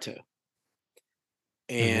stub our toe.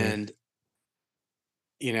 And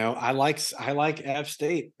I like App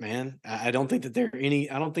State, man. I don't think that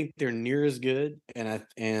I don't think they're near as good,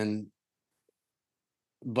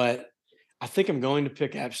 but I think I'm going to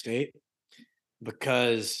pick App State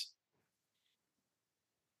because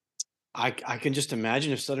I can just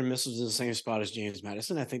imagine if Southern Miss was in the same spot as James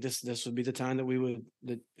Madison. I think this would be the time that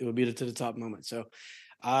it would be to the top moment. So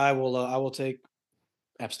I will take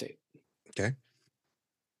App State. Okay.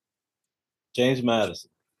 James Madison.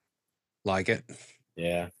 Like it.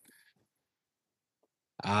 Yeah.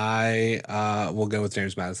 I will go with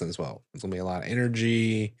James Madison as well. It's gonna be a lot of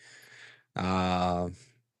energy. I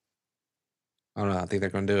don't know. I think they're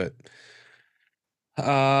gonna do it.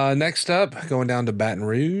 Next up, going down to Baton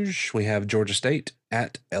Rouge, we have Georgia State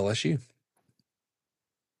at LSU.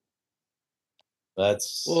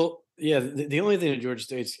 The only thing at Georgia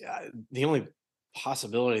State's the only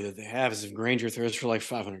possibility that they have is if Granger throws for like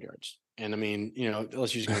 500 yards. And I mean,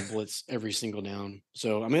 LSU's going to blitz every single down.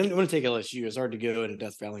 So, I mean, I'm going to take LSU. It's hard to go into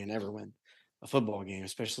Death Valley and ever win a football game,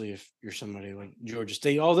 especially if you're somebody like Georgia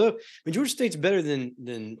State. Although, I mean, Georgia State's better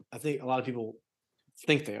than I think a lot of people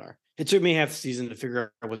think they are. It took me half the season to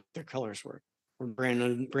figure out what their colors were. We're brand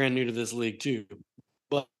new to this league too.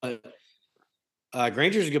 But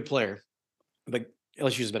Granger's a good player, but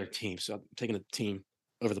LSU's a better team. So I'm taking the team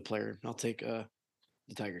over the player. I'll take the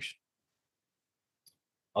Tigers.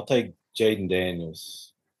 I'll take Jaden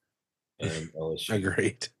Daniels and LSU.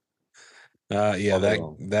 Agreed.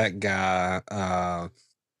 That guy.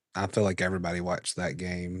 I feel like everybody watched that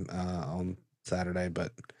game on Saturday,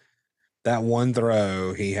 but that one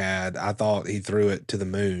throw he had, I thought he threw it to the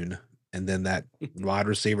moon, and then that wide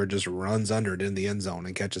receiver just runs under it in the end zone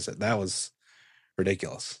and catches it. That was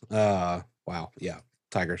ridiculous. Wow. Yeah.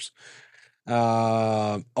 Tigers.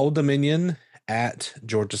 Old Dominion at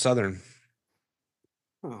Georgia Southern.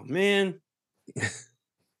 Oh man.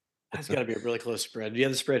 That's got to be a really close spread. Do you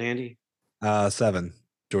have the spread handy? 7,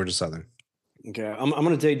 Georgia Southern. Okay. I'm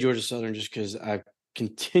going to take Georgia Southern just because I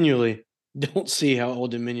continually don't see how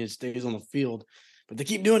Old Dominion stays on the field, but they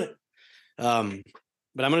keep doing it. But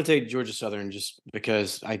I'm going to take Georgia Southern just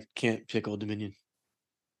because I can't pick Old Dominion.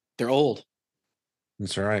 They're old.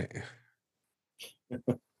 That's right.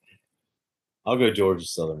 I'll go Georgia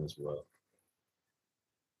Southern as well.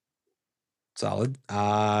 Solid.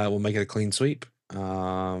 We'll make it a clean sweep.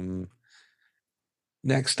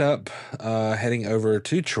 Next up, heading over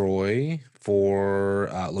to Troy for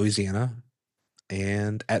Louisiana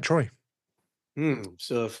and at Troy.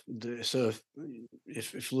 So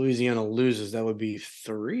if Louisiana loses, that would be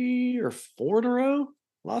 3 or 4 in a row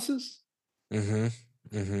losses.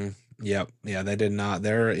 Yep. Yeah, they did not.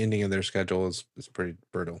 Their ending of their schedule is pretty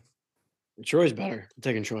brutal. Troy's better. I'm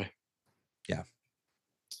taking Troy. Yeah.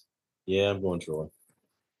 Yeah, I'm going Troy.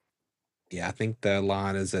 Yeah, I think the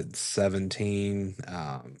line is at 17.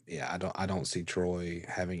 Yeah, I don't see Troy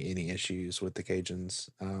having any issues with the Cajuns.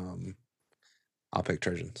 I'll pick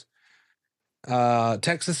Trojans.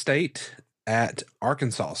 Texas State at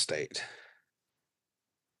Arkansas State.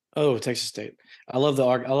 Oh, Texas State. I love the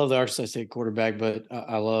Arkansas State quarterback, but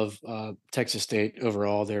I love Texas State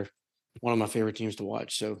overall. They're one of my favorite teams to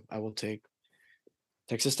watch, so I will take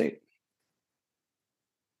Texas State.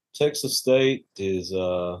 Texas State is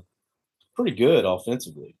pretty good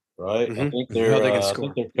offensively, right? I think they I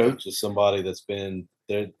think their coach is somebody that's been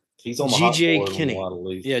there. He's on the hot GJ board in a Kinney. lot of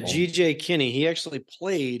leagues. Yeah, GJ Kinney. He actually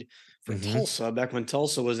played for Mhm. Tulsa back when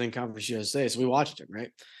Tulsa was in Conference USA. So we watched him,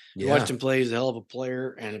 right? We Yeah. watched him play. He's a hell of a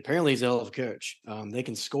player, and apparently he's a hell of a coach. They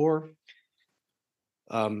can score.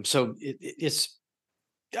 So it's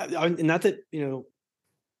not that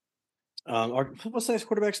what's that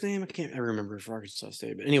quarterback's name? I can't ever remember for Arkansas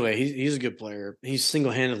State. But anyway, he's a good player. He's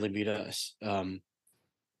single-handedly beat us.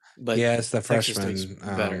 But Yeah, it's the Texas State's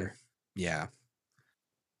freshman. better. Yeah.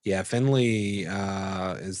 Yeah, Finley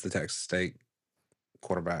is the Texas State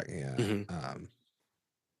quarterback. Yeah.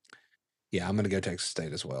 Yeah, I'm going to go Texas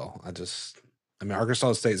State as well. I mean,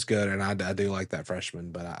 Arkansas State's good, and I do like that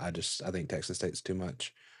freshman, but I think Texas State's too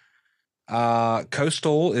much.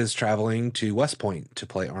 Coastal is traveling to West Point to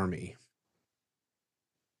play Army.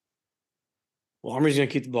 Well, Army's going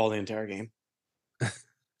to keep the ball the entire game.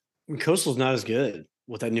 Coastal's not as good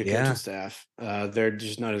with that new coaching staff. They're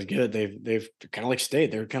just not as good. They've kind of like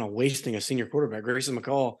State. They're kind of wasting a senior quarterback. Grayson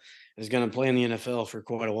McCall is going to play in the NFL for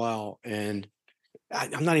quite a while, and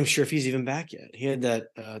I'm not even sure if he's even back yet. He had that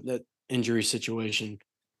injury situation.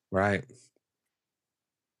 Right.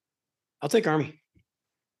 I'll take Army.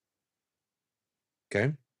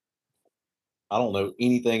 Okay. I don't know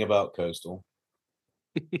anything about Coastal.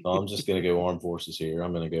 So I'm just going to go Armed Forces here.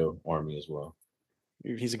 I'm going to go Army as well.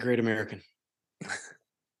 He's a great American.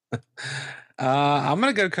 I'm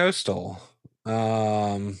going to go Coastal.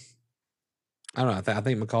 I don't know. I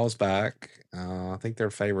think McCall's back. I think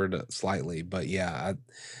they're favored slightly, but yeah,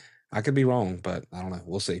 I could be wrong, but I don't know.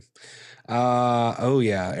 We'll see. Oh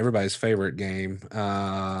yeah, everybody's favorite game.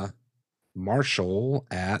 Marshall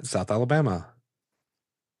at South Alabama.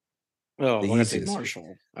 Oh, I got to take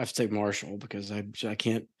Marshall. I have to take Marshall because I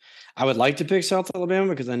can't. I would like to pick South Alabama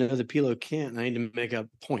because I know the Pilo can't, and I need to make up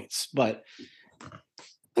points. But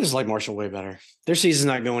I just like Marshall way better. Their season's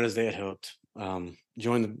not going as they had hoped.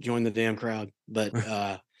 Join the damn crowd. But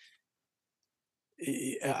I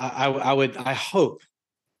hope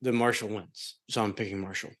that Marshall wins. So I'm picking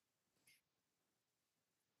Marshall.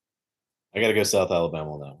 I got to go South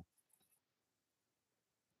Alabama now.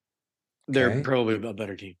 They're probably a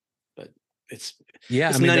better team, but it's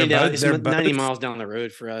 90 miles down the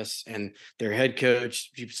road for us, and their head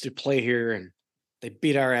coach used to play here, and they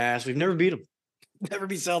beat our ass. We've never beat them. Never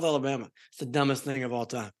beat South Alabama. It's the dumbest thing of all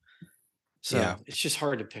time. So it's just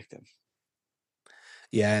hard to pick them.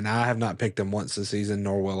 Yeah, and I have not picked them once this season,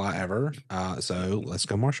 nor will I ever. So let's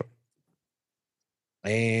go Marshall.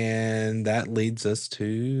 And that leads us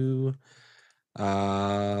to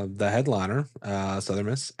the headliner, Southern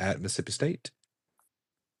Miss at Mississippi State.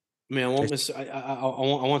 Man, I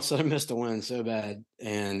want Southern Miss to win so bad,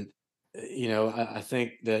 and I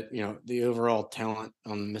think that the overall talent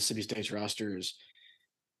on Mississippi State's roster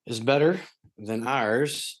is better than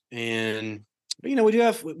ours, and we do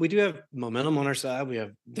have momentum on our side. We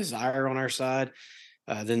have desire on our side.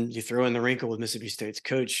 Then you throw in the wrinkle with Mississippi State's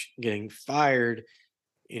coach getting fired.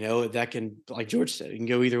 That can, like George said, it can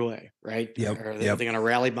go either way, right? Yep. Are they going to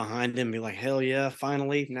rally behind him and be like, hell yeah,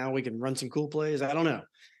 finally, now we can run some cool plays? I don't know.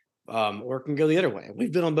 Or it can go the other way.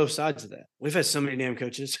 We've been on both sides of that. We've had so many damn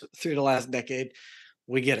coaches through the last decade.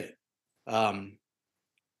 We get it.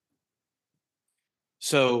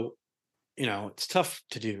 So, it's tough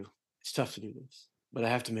to do. It's tough to do this, but I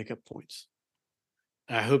have to make up points.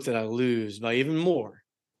 And I hope that I lose by even more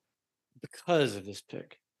because of this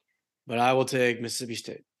pick. But I will take Mississippi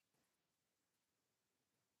State.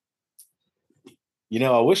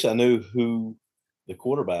 I wish I knew who the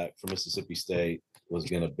quarterback for Mississippi State was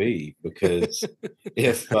going to be, because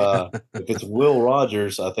if it's Will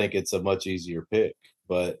Rogers, I think it's a much easier pick.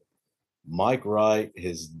 But Mike Wright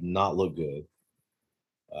has not looked good.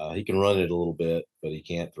 He can run it a little bit, but he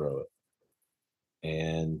can't throw it.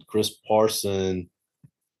 And Chris Parson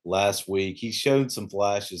last week, he showed some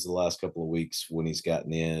flashes the last couple of weeks when he's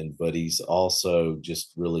gotten in, but he's also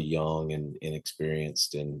just really young and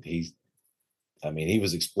inexperienced. And he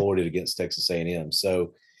was exploited against Texas A&M.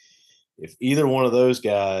 So if either one of those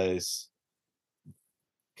guys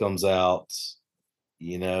comes out,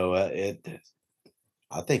 I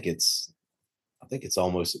think it's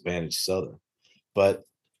almost advantage Southern. But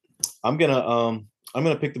I'm gonna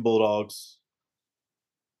pick the Bulldogs.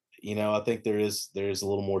 I think there's a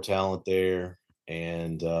little more talent there,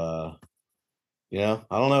 and I don't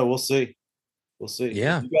know. We'll see. We'll see.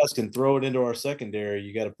 Yeah. If you guys can throw it into our secondary,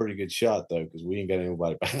 you got a pretty good shot, though, because we ain't got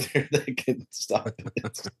anybody back there that can stop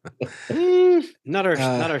it. Not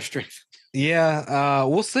our strength. Yeah,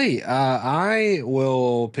 we'll see. I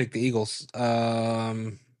will pick the Eagles.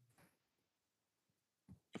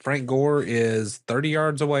 Frank Gore is 30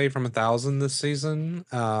 yards away from 1,000 this season.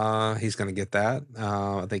 He's going to get that.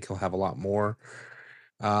 I think he'll have a lot more.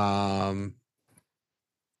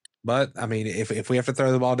 But I mean, if we have to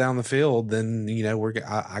throw the ball down the field, then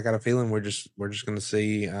I got a feeling we're just going to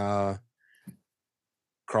see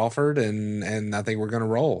Crawford, and I think we're going to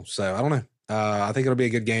roll. So I don't know. I think it'll be a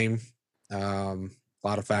good game. A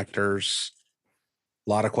lot of factors,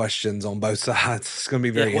 a lot of questions on both sides. It's going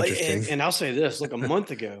to be very interesting. And I'll say this: look, a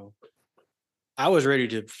month ago, I was ready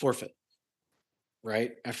to forfeit.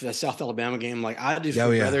 Right after that South Alabama game, like I just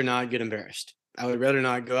would rather not get embarrassed. I would rather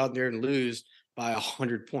not go out there and lose by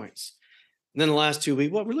 100 points. And then the last 2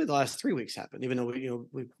 weeks, well, really the last 3 weeks happened, even though we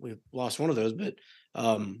lost one of those. But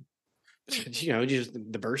just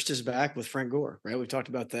the burst is back with Frank Gore, right? We talked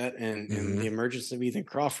about that, and the emergence of Ethan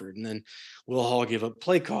Crawford, and then Will Hall give up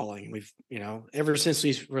play calling. We've ever since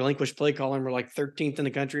we've relinquished play calling, we're like 13th in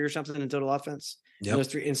the country or something in total offense. Yep. Those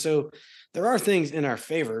three, and so there are things in our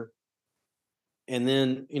favor. And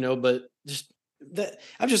then, but just that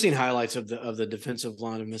I've just seen highlights of the defensive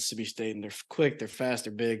line of Mississippi State, and they're quick, they're fast,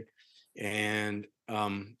 they're big, and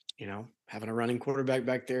having a running quarterback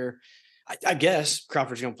back there. I guess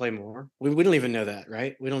Crawford's going to play more. We don't even know that,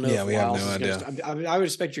 right? We don't know. Yeah, if we have Wiles no is idea. I would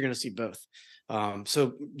expect you're going to see both.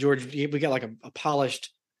 So George, we got like a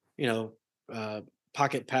polished,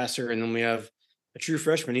 pocket passer, and then we have a true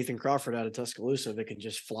freshman, Ethan Crawford, out of Tuscaloosa, that can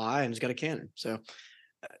just fly and has got a cannon. So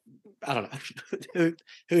I don't know.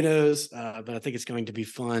 Who knows? But I think it's going to be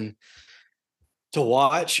fun to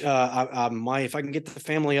watch. I might, if I can get the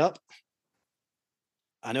family up.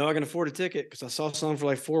 I know I can afford a ticket because I saw some for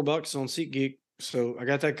like $4 on SeatGeek, so I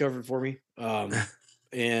got that covered for me. And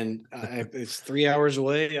it's 3 hours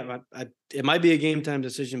away. It might be a game time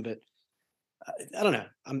decision, but I don't know.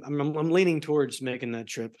 I'm leaning towards making that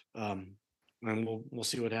trip. And we'll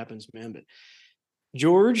see what happens, man. But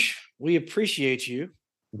George, we appreciate you.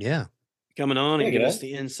 Yeah. Coming on and give us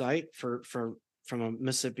the insight from a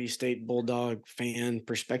Mississippi State Bulldog fan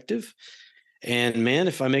perspective. And man,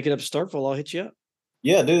 if I make it up to Starkville, I'll hit you up.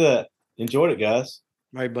 Yeah, do that. Enjoyed it, guys.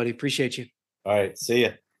 All right, buddy. Appreciate you. All right. See ya.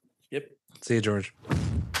 Yep. See you, George.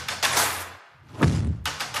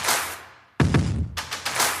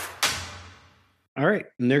 All right.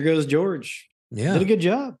 And there goes George. Yeah. Did a good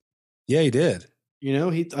job. Yeah, he did.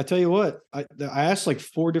 I tell you what, I asked like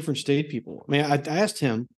 4 different state people. I mean, I asked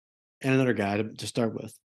him and another guy to start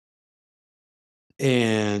with.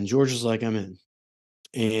 And George was like, I'm in.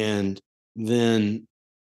 And then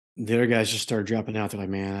the other guys just started dropping out. They're like,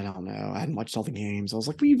 man, I don't know. I hadn't watched all the games. I was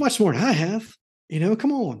like, well, you've watched more than I have.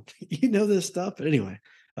 Come on. You know this stuff. But anyway,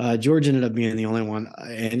 George ended up being the only one.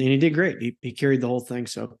 And he did great. He carried the whole thing.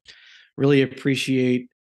 So really appreciate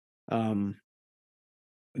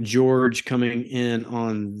George coming in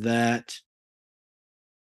on that.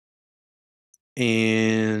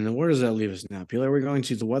 And where does that leave us now? Peeler, are we going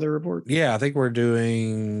to the weather report? Yeah, I think are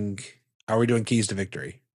we doing keys to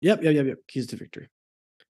victory? Yep. Keys to victory.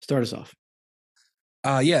 Start us off.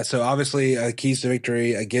 Yeah, so obviously keys to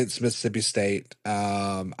victory against Mississippi State.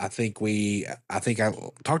 I think I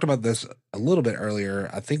talked about this a little bit earlier.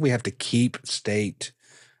 I think we have to keep State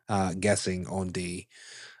guessing on D.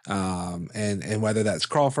 And whether that's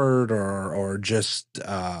Crawford or just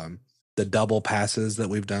the double passes that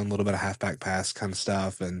we've done, a little bit of halfback pass kind of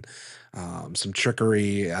stuff, and some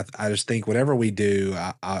trickery. I just think whatever we do,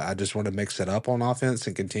 I just want to mix it up on offense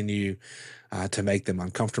and continue to make them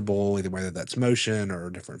uncomfortable, either whether that's motion or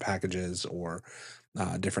different packages or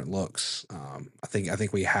different looks. I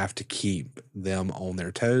think we have to keep them on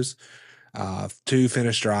their toes. 2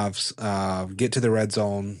 finish drives, get to the red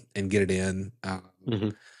zone and get it in.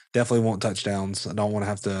 Mhm. Definitely want touchdowns. I don't want to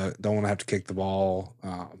have to kick the ball.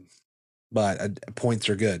 But points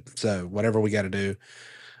are good. So whatever we got to do,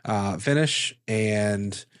 finish.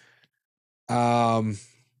 And for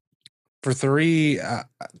 3,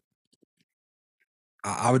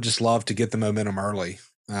 I would just love to get the momentum early.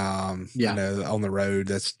 I Yeah. know on the road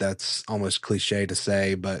that's almost cliche to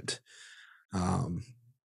say, but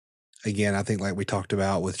again, I think like we talked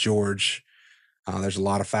about with George, there's a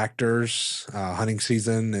lot of factors, hunting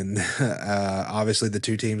season, and obviously the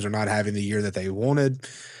 2 teams are not having the year that they wanted.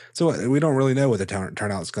 So we don't really know what the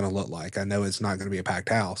turnout's going to look like. I know it's not going to be a packed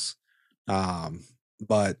house,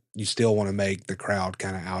 but you still want to make the crowd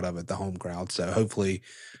kind of out of it, the home crowd. So hopefully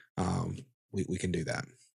we can do that.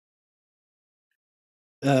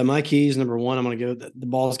 My keys, number one, I'm going to go. The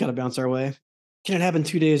ball's got to bounce our way. Can it happen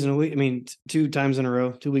 2 days in a week? I mean, 2 times in a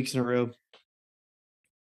row, 2 weeks in a row.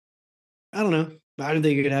 I don't know. I didn't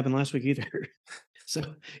think it could happen last week either. So,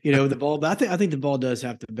 the ball, but I think the ball does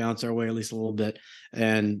have to bounce our way at least a little bit.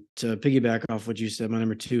 And to piggyback off what you said, my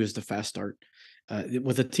number 2 is the fast start.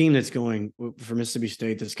 With a team that's going for Mississippi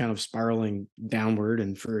State, that's kind of spiraling downward,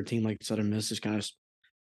 and for a team like Southern Miss is kind of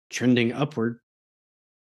trending upward.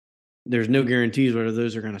 There's no guarantees whether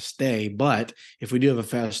those are going to stay, but if we do have a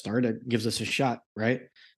fast start, it gives us a shot, right?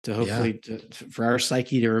 To hopefully for our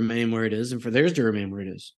psyche to remain where it is and for theirs to remain where it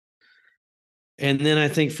is. And then I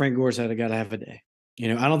think Frank Gore's got to have a day.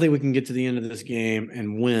 I don't think we can get to the end of this game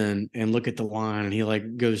and win and look at the line and he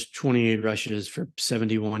like goes 28 rushes for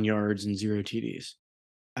 71 yards and 0 TDs.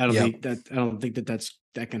 I don't think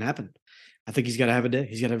that can happen. I think he's got to have a day.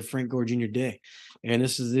 He's got to have a Frank Gore Jr. day. And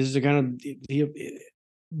this is the kind of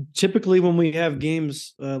typically when we have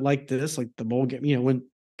games like this, like the bowl game, when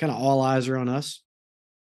kind of all eyes are on us,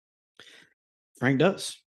 Frank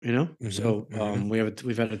does, So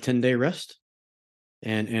we've had a 10-day rest.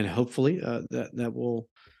 And hopefully that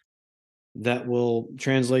will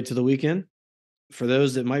translate to the weekend. For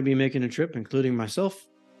those that might be making a trip, including myself,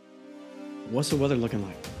 what's the weather looking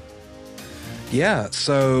like? Yeah,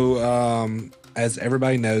 so as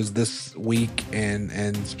everybody knows, this week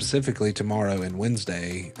and specifically tomorrow and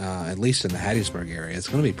Wednesday, at least in the Hattiesburg area, it's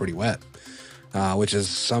going to be pretty wet, which is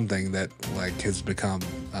something that like has become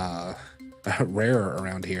rare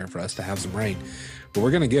around here for us to have some rain. But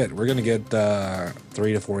we're gonna get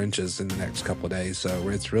 3 to 4 inches in the next couple of days, so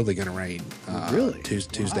it's really gonna rain. Really?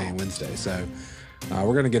 Tuesday and Wednesday. So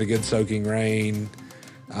we're gonna get a good soaking rain,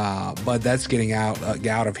 but that's getting out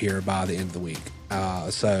of here by the end of the week.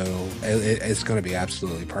 So it's gonna be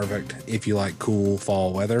absolutely perfect if you like cool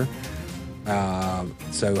fall weather.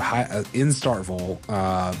 So high in Starkville,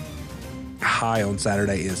 high on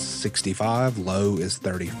Saturday is 65, low is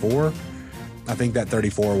 34. I think that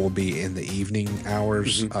 34 will be in the evening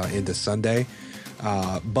hours into Sunday.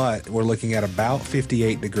 But we're looking at about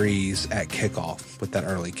 58 degrees at kickoff with that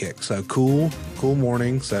early kick. So cool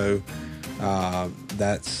morning. So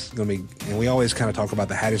that's going to be, and we always kind of talk about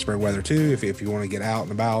the Hattiesburg weather too. If you want to get out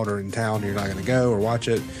and about or in town, you're not going to go or watch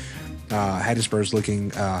it. Hattiesburg's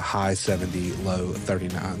looking high 70, low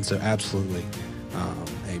 39. So absolutely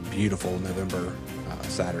a beautiful November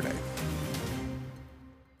Saturday.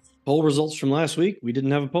 Poll results from last week. We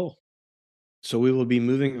didn't have a poll. So we will be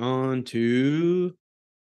moving on to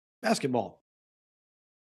basketball.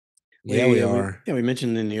 Yeah, we are. We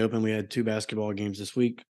mentioned in the open we had 2 basketball games this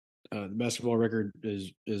week. The basketball record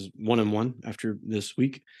is 1-1 after this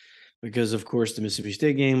week because, of course, the Mississippi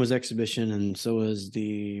State game was exhibition, and so was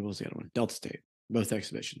what was the other one? Delta State, both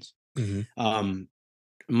exhibitions.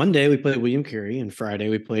 Monday we played William Carey, and Friday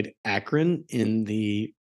we played Akron in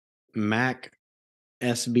the MAC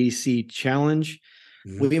SBC Challenge.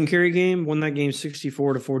 William Carey game, won that game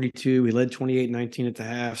 64-42. We led 28-19 at the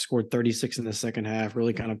half, scored 36 in the second half,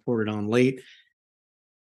 really kind of poured it on late.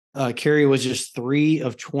 Carey was just 3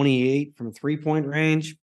 of 28 from 3-point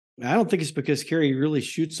range. I don't think it's because Carey really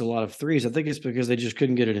shoots a lot of threes. I think it's because they just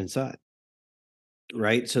couldn't get it inside.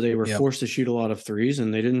 Right. So they were forced to shoot a lot of threes,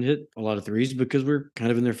 and they didn't hit a lot of threes because we're kind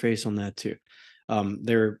of in their face on that too.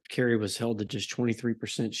 Their Carey was held to just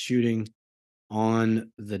 23% shooting on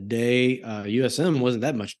the day. USM wasn't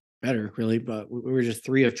that much better, really, but we were just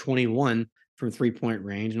 3 of 21 from 3-point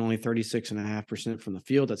range and only 36.5% from the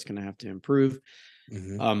field. That's going to have to improve.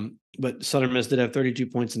 But Southern Miss did have 32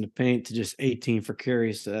 points in the paint to just 18 for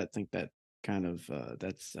Carey. So I think that kind of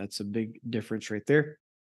that's a big difference right there.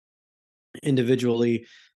 Individually,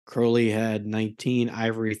 Crowley had 19,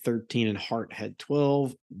 Ivory 13, and Hart had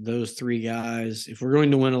 12. Those 3 guys, if we're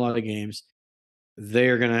going to win a lot of games,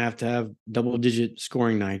 they're going to have double-digit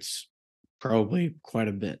scoring nights, probably quite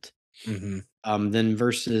a bit. Then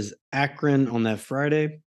versus Akron on that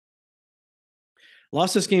Friday.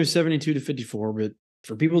 Lost this game 72-54, but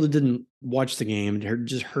for people that didn't watch the game and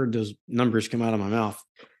just heard those numbers come out of my mouth,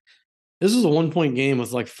 this was a 1-point game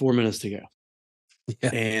with like 4 minutes to go.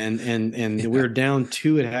 Yeah. And we were down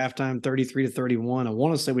 2 at halftime, 33-31. I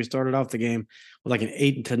want to say we started off the game with like an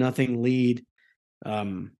 8-0 lead.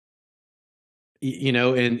 And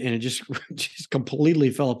it just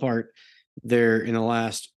completely fell apart there in the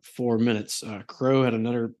last 4 minutes. Crow had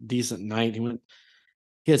another decent night.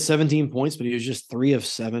 He had 17 points, but he was just 3 of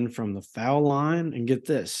 7 from the foul line. And get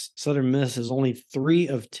this, Southern Miss is only 3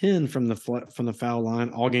 of 10 from the foul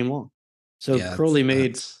line all game long. So Crowley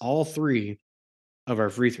made all 3 of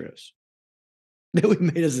our free throws that we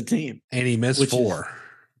made as a team, and he missed 4.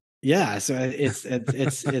 So it's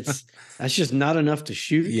that's just not enough to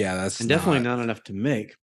shoot. Yeah, that's definitely not enough to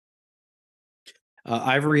make.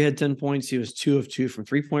 Ivory had 10 points. He was 2 of 2 from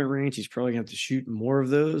 3-point range. He's probably going to have to shoot more of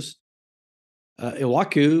those.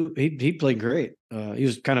 Iwaku, he played great. He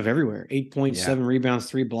was kind of everywhere. 8 points, 7 rebounds,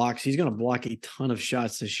 3 blocks. He's going to block a ton of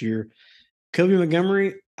shots this year. Kobe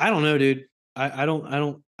Montgomery, I don't know, dude. I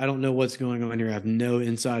don't know what's going on here. I have no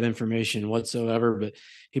inside information whatsoever, but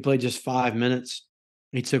he played just 5 minutes.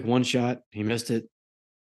 He took 1 shot. He missed it.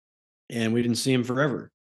 And we didn't see him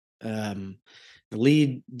forever. The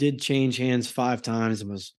lead did change hands 5 times and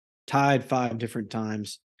was tied 5 different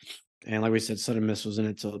times. And like we said, Southern Miss was in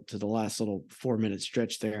it to the last little 4-minute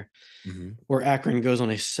stretch there, where Akron goes on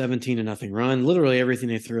a 17-0 run. Literally everything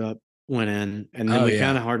they threw up went in, and then we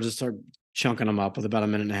kind of hard to start chunking them up with about a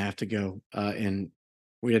minute and a half to go, and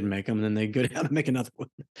we didn't make them. And then they go down and make another one.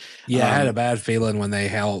 Yeah, I had a bad feeling when they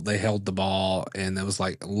held the ball, and it was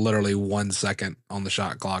like literally 1 second on the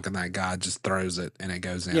shot clock, and that guy just throws it and it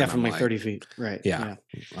goes in. Yeah, from like 30 feet, right? Yeah.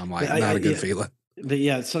 I'm like, not a good feeling. But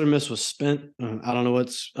yeah, Southern Miss was spent. I don't know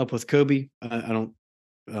what's up with Kobe. I don't,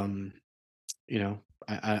 I don't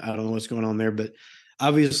know what's going on there. But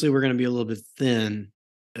obviously, we're going to be a little bit thin,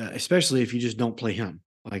 especially if you just don't play him.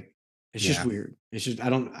 Like it's just weird. It's just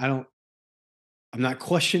I'm not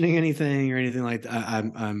questioning anything or anything like that.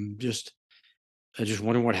 I just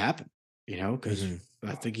wondering what happened. Because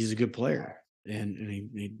I think he's a good player, and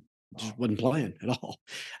he just wasn't playing at all.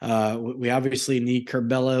 We obviously need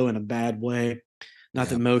Curbelo in a bad way. Not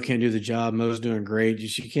that Mo can't do the job. Mo's doing great.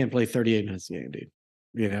 You can't play 38 minutes a game,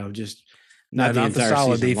 dude. Just not the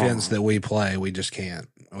solid defense that we play. We just can't.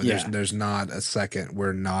 There's not a second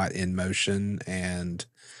we're not in motion, and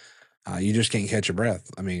you just can't catch your breath.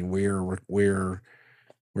 I mean, we're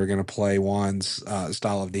going to play Juan's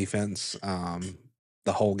style of defense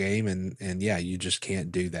the whole game, and you just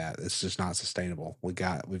can't do that. It's just not sustainable. We've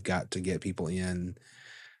got to get people in,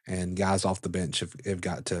 and guys off the bench have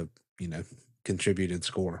got to contribute and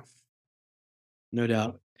score. No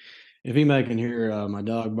doubt. If anybody can hear my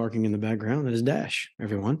dog barking in the background, that is Dash,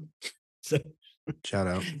 everyone. So shout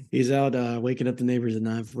out. He's out waking up the neighbors at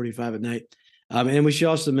 9:45 at night. And we should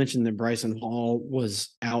also mention that Bryson Hall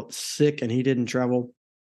was out sick and he didn't travel.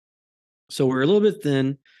 So we're a little bit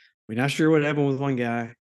thin. We're not sure what happened with one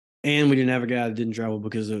guy, and we didn't have a guy that didn't travel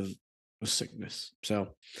because of sickness. So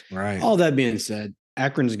all that being said,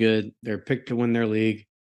 Akron's good. They're picked to win their league.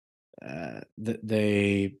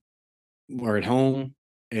 They were at home,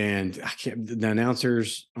 and the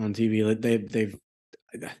announcers on TV, they've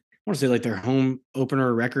I want to say like their home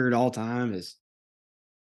opener record all time is,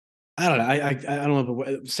 I don't know. I don't know,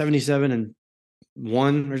 but 77-1,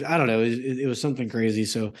 or I don't know. It was something crazy.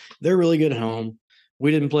 So they're really good at home. We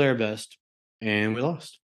didn't play our best, and we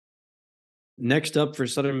lost. Next up for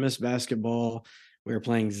Southern Miss basketball, we are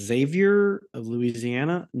playing Xavier of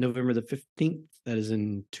Louisiana, November the 15th. That is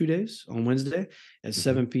in 2 days, on Wednesday at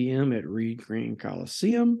 7 p.m. at Reed Green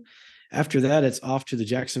Coliseum. After that, it's off to the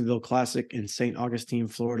Jacksonville Classic in St. Augustine,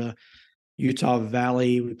 Florida. Utah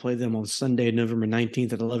Valley, we play them on Sunday, November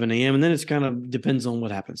 19th at 11 a.m. And then it's kind of depends on what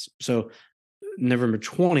happens. So November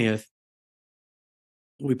 20th,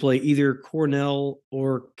 we play either Cornell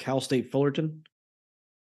or Cal State Fullerton.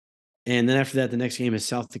 And then after that, the next game is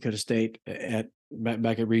South Dakota State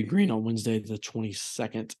back at Reed Green on Wednesday, the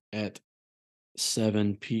 22nd at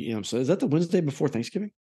 7 p.m. So is that the Wednesday before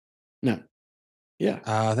Thanksgiving? No. Yeah.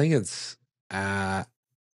 I think it's that'll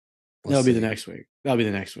be the next week. That'll be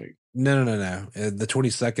the next week. No. The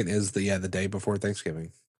 22nd is the day before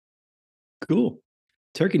Thanksgiving. Cool.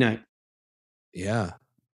 Turkey night. Yeah.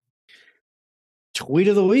 Tweet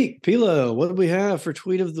of the week. Pilo, what do we have for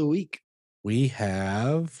tweet of the week? We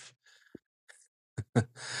have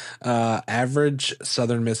average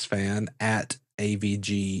Southern Miss fan at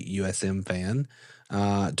AVG USM fan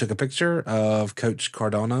Took a picture of Coach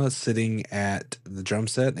Cardona sitting at the drum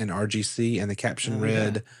set in RGC, and the caption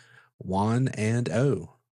read, "Juan and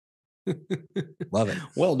O." Love it.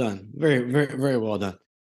 Well done. Very, very, very well done.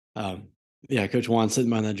 Yeah, Coach Juan sitting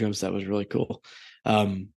behind that drum set was really cool.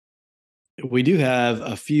 We do have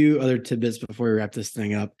a few other tidbits before we wrap this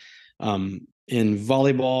thing up. In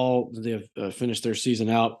volleyball, they have finished their season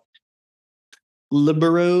out.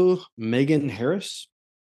 Libero Megan Harris.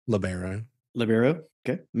 Libero.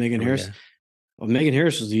 Okay. Megan Harris. Well, Megan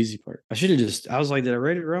Harris was the easy part. I was like, did I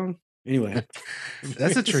write it wrong? Anyway.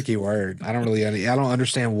 That's a tricky word. I don't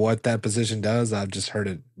understand what that position does. I've just heard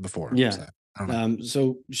it before. Yeah. So, I don't know.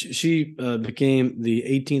 So she became the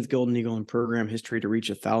 18th Golden Eagle in program history to reach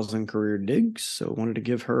 1,000 career digs. So wanted to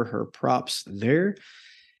give her props there.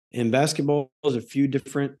 In basketball, there's a few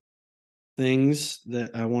different things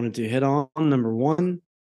that I wanted to hit on. Number one,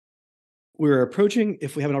 we're approaching,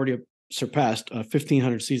 if we haven't already surpassed,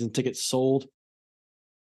 1,500 season tickets sold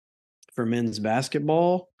for men's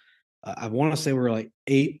basketball. I want to say we're like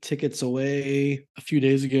 8 tickets away a few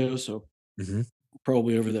days ago. So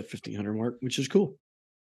probably over that 1,500 mark, which is cool.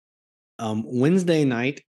 Wednesday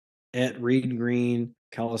night at Reed Green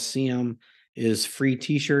Coliseum is free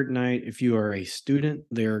t-shirt night. If you are a student,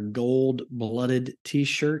 they're gold-blooded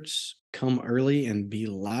t-shirts. Come early and be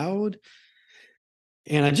loud.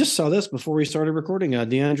 And I just saw this before we started recording.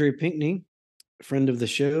 DeAndre Pinkney, friend of the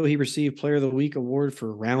show, he received Player of the Week award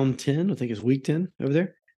for round 10. I think it's week 10 over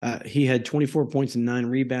there. He had 24 points and 9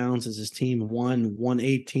 rebounds as his team won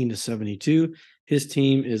 118-72. His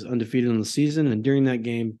team is undefeated in the season. And during that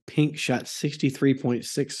game, Pink shot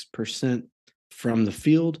 63.6% from the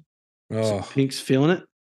field. So Pink's feeling it.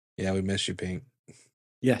 Yeah, we miss you, Pink.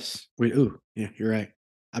 Yes. Yeah, you're right.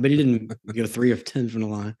 I bet he didn't go 3 of 10 from the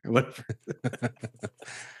line or whatever.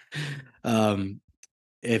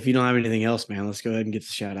 If you don't have anything else, man, let's go ahead and get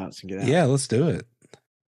the shout outs and get out. Yeah, let's do it.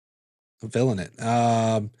 I'm feeling it.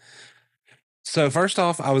 So first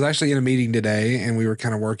off, I was actually in a meeting today, and we were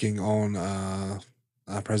kind of working on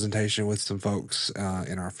a presentation with some folks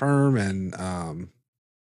in our firm, and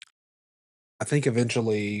I think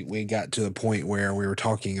eventually we got to the point where we were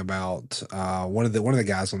talking about one of the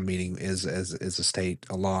guys on the meeting is a state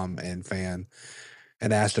alum and fan,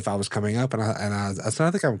 and asked if I was coming up, and I said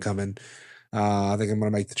I think I'm coming. I think I'm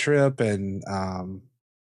going to make the trip, and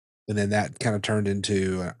then that kind of turned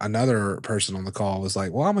into another person on the call was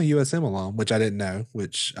like, well, I'm a USM alum, which I didn't know,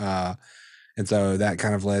 and so that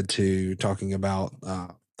kind of led to talking about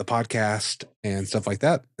the podcast and stuff like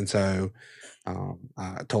that. And so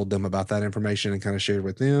I told them about that information and kind of shared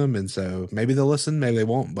with them. And so maybe they'll listen, maybe they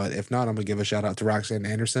won't, but if not, I'm gonna give a shout out to Roxanne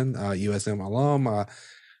Anderson, USM alum.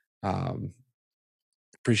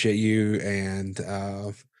 Appreciate you. And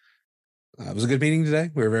it was a good meeting today.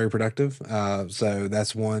 We were very productive. So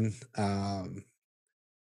that's one.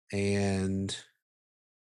 And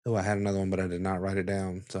I had another one, but I did not write it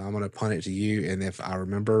down. So I'm going to punt it to you. And if I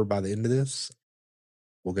remember by the end of this,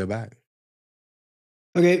 we'll go back.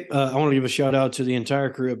 Okay. I want to give a shout out to the entire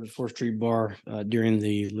crew up at 4th Street Bar during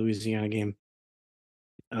the Louisiana game.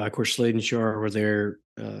 Of course, Slade and Shar were there.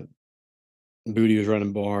 Booty was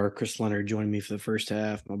running bar. Chris Leonard joined me for the first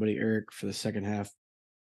half. My buddy Eric for the second half.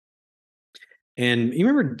 And you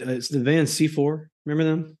remember it's the band C4? Remember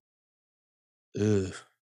them? Ugh.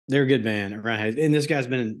 They're a good band around. And this guy's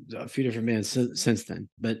been in a few different bands since then.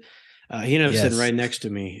 But he ended up sitting right next to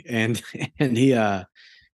me, and he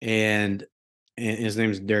and his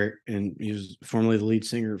name is Derek, and he was formerly the lead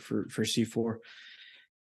singer for C4.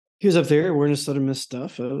 He was up there wearing his Southern Miss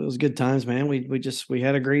stuff. It was good times, man. We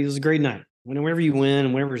had it was a great night. Whenever you win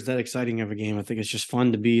and whenever it's that exciting of a game, I think it's just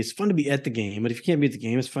fun to be. It's fun to be at the game, but if you can't be at the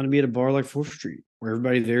game, it's fun to be at a bar like 4th Street where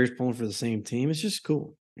everybody there is pulling for the same team. It's just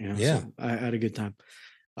cool, Yeah. So I had a good time.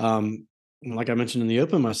 Like I mentioned in the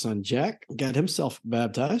open, my son Jack got himself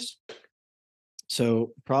baptized.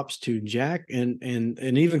 So props to Jack, and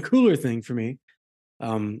an even cooler thing for me,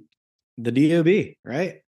 the DOB,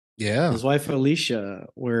 right? Yeah. His wife Alicia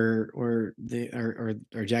were they are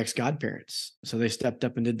Jack's godparents, so they stepped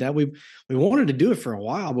up and did that. We wanted to do it for a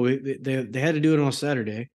while, but they had to do it on a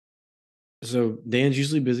Saturday. So Dan's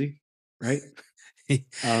usually busy, right?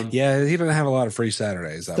 Yeah, he doesn't have a lot of free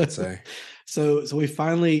Saturdays, I would say. So we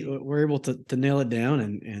finally were able to nail it down,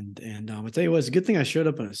 and I tell you what, it's a good thing I showed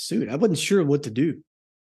up in a suit. I wasn't sure what to do,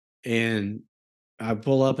 and I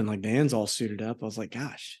pull up and like Dan's all suited up. I was like,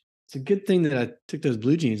 gosh. It's a good thing that I took those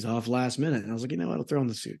blue jeans off last minute. And I was like, I'll throw on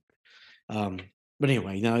the suit. But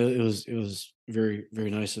anyway, it was very, very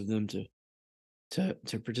nice of them to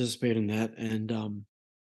participate in that. And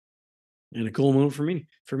a cool moment for me,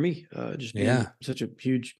 just being such a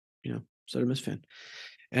huge, Southern Miss fan.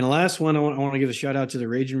 And the last one, I want to give a shout out to the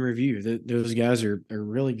Raging Review. Those guys are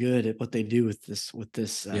really good at what they do with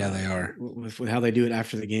this. Yeah, they are. With how they do it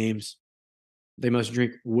after the games. They must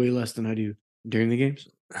drink way less than I do during the games,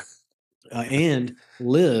 and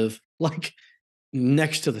live like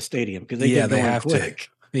next to the stadium because they get going have quick.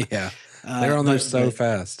 To. Yeah, they're on there so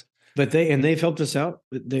fast. But they've helped us out.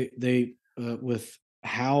 They with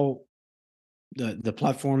how the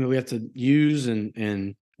platform that we have to use,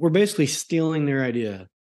 and we're basically stealing their idea,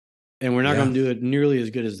 and we're not going to do it nearly as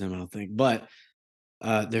good as them, I don't think. But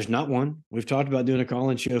there's not one. We've talked about doing a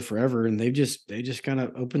call-in show forever, and they just kind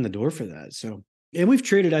of opened the door for that. So, and we've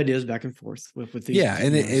traded ideas back and forth with these. Yeah,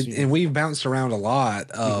 and we've bounced around a lot.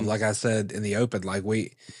 Like I said in the open, like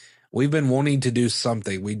we've been wanting to do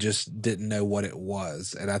something. We just didn't know what it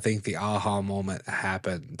was, and I think the aha moment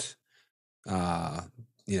happened.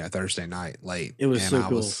 Thursday night late. It was so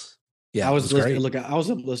cool. I was listening. Great. Look, I was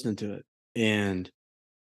up listening to it, and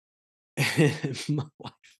my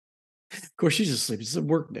wife, of course, she's asleep. It's a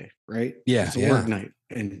work day, right? Yeah, it's a work night,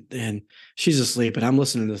 and she's asleep, and I'm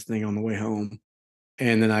listening to this thing on the way home,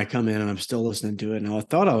 and then I come in and I'm still listening to it, and I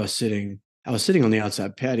thought I was sitting on the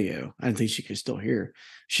outside patio. I didn't think she could still hear.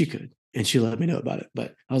 She could, and she let me know about it,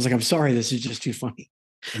 but I was like, I'm sorry, this is just too funny.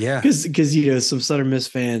 Yeah, because some Southern Miss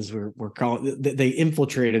fans were calling. They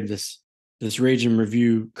infiltrated this Raging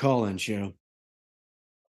Review call-in show,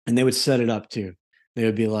 and they would set it up too. They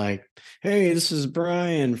would be like, "Hey, this is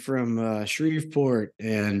Brian from Shreveport,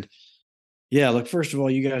 and yeah, look, first of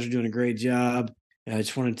all, you guys are doing a great job. I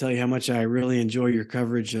just want to tell you how much I really enjoy your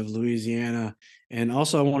coverage of Louisiana, and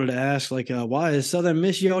also I wanted to ask, like, why is Southern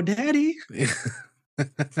Miss your daddy?"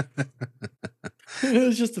 It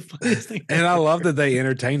was just the funniest thing. And I love that they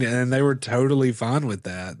entertained it, and they were totally fine with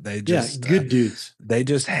that. They just good dudes. They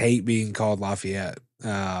just hate being called Lafayette,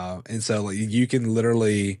 and so you can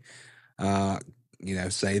literally,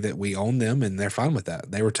 say that we own them, and they're fine with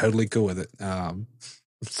that. They were totally cool with it.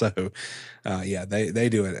 They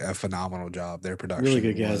do a phenomenal job. Their production, really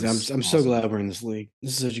good guys. I'm awesome. So glad we're in this league.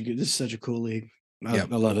 This is such a cool league. I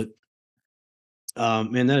love it.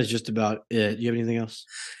 And that is just about it. Do you have anything else?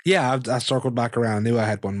 Yeah, I circled back around. I knew I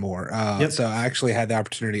had one more. So I actually had the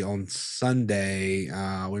opportunity on Sunday.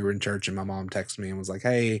 We were in church, and my mom texted me and was like,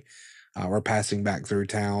 "Hey, we're passing back through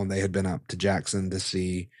town." They had been up to Jackson to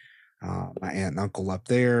see my aunt and uncle up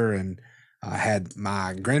there, and I had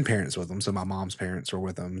my grandparents with them. So my mom's parents were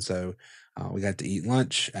with them. So we got to eat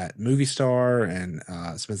lunch at Movie Star and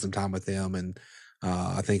spend some time with them. And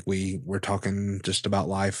I think we were talking just about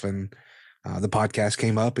life, and the podcast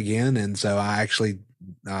came up again. And so I actually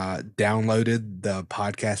downloaded the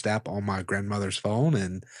podcast app on my grandmother's phone,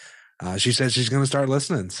 and she said she's going to start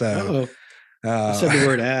listening. So I said the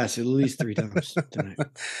word ass at least 3 times tonight.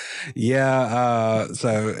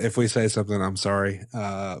 So if we say something, I'm sorry.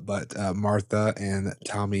 But Martha and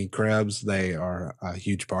Tommy Krebs, they are a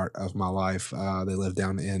huge part of my life. They live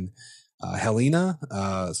down in Helena,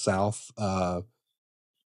 south,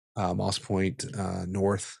 Moss Point,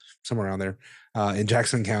 north, somewhere around there, in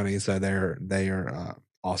Jackson County. So they are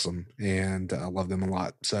awesome, and I love them a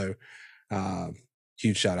lot. So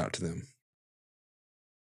huge shout out to them.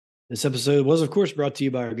 This episode was, of course, brought to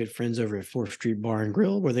you by our good friends over at 4th Street Bar and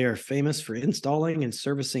Grill, where they are famous for installing and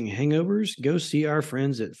servicing hangovers. Go see our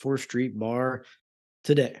friends at 4th Street Bar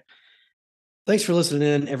today. Thanks for listening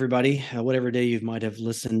in, everybody. Whatever day you might have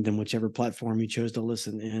listened and whichever platform you chose to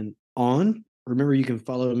listen in on. Remember, you can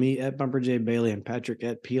follow me at Bumper J. Bailey and Patrick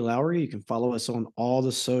at P. Lowry. You can follow us on all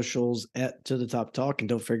the socials at To The Top Talk. And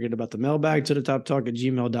don't forget about the mailbag,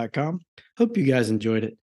 tothetoptalk@gmail.com. Hope you guys enjoyed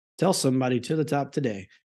it. Tell somebody to the top today.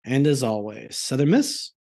 And as always, Southern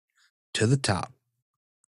Miss. To the top.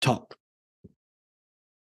 Talk.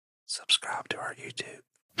 Subscribe to our YouTube.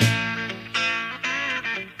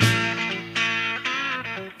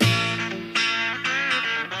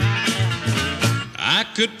 I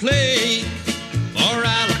could play for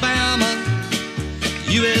Alabama,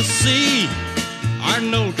 USC, or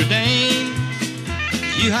Notre Dame.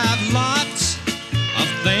 You have lots of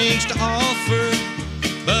things to offer,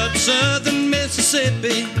 but Southern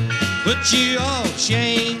Mississippi put you all to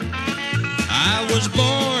shame. I was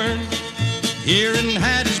born here in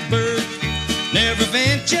Hattiesburg, never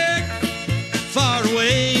ventured far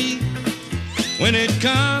away. When it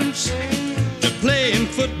comes to playing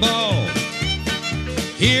football,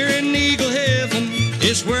 here in Eagle Heaven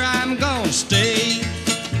is where I'm gonna stay.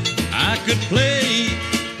 I could play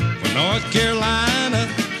for North Carolina,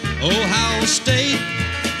 Ohio State,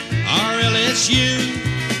 or LSU.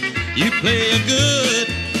 You play a good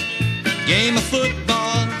game of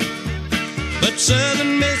football, but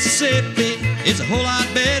Southern Mississippi is a whole lot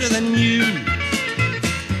better than you.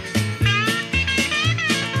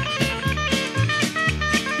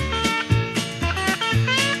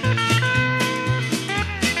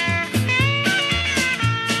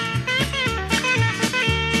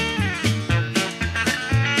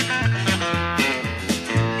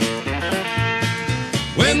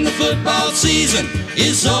 When the football season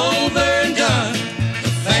is over and done, the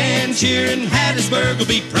fans here in Hattiesburg will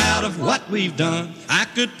be proud of what we've done. I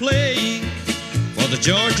could play for the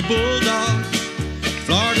Georgia Bulldogs,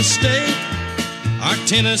 Florida State, or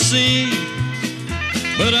Tennessee,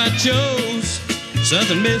 but I chose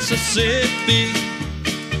Southern Mississippi,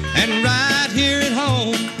 and right here at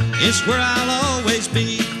home is where I'll always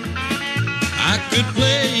be. I could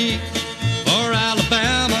play for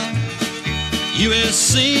Alabama,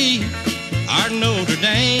 USC, or Notre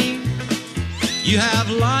Dame. You have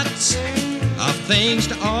lots of things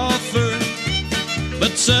to offer,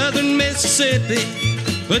 but Southern Mississippi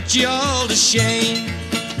put you all to shame.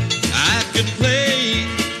 I could play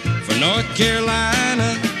for North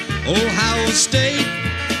Carolina, Ohio State,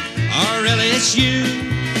 or LSU.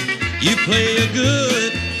 You play a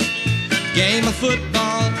good game of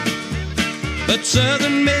football, but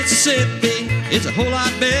Southern Mississippi is a whole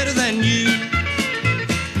lot better than you.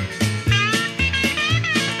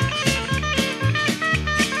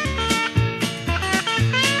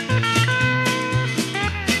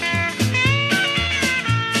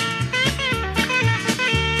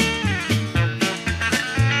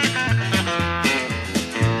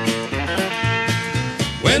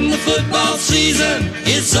 When the football season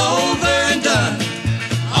is over and done,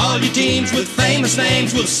 all your teams with famous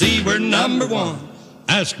names will see we're number one.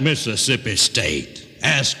 Ask Mississippi State.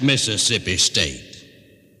 Ask Mississippi State.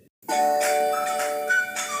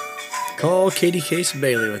 Call Katie Case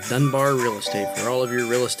Bailey with Dunbar Real Estate for all of your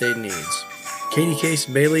real estate needs. Katie Case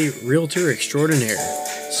Bailey, Realtor Extraordinaire.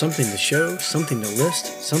 Something to show, something to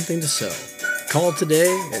list, something to sell. Call today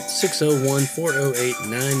at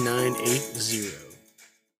 601-408-9980.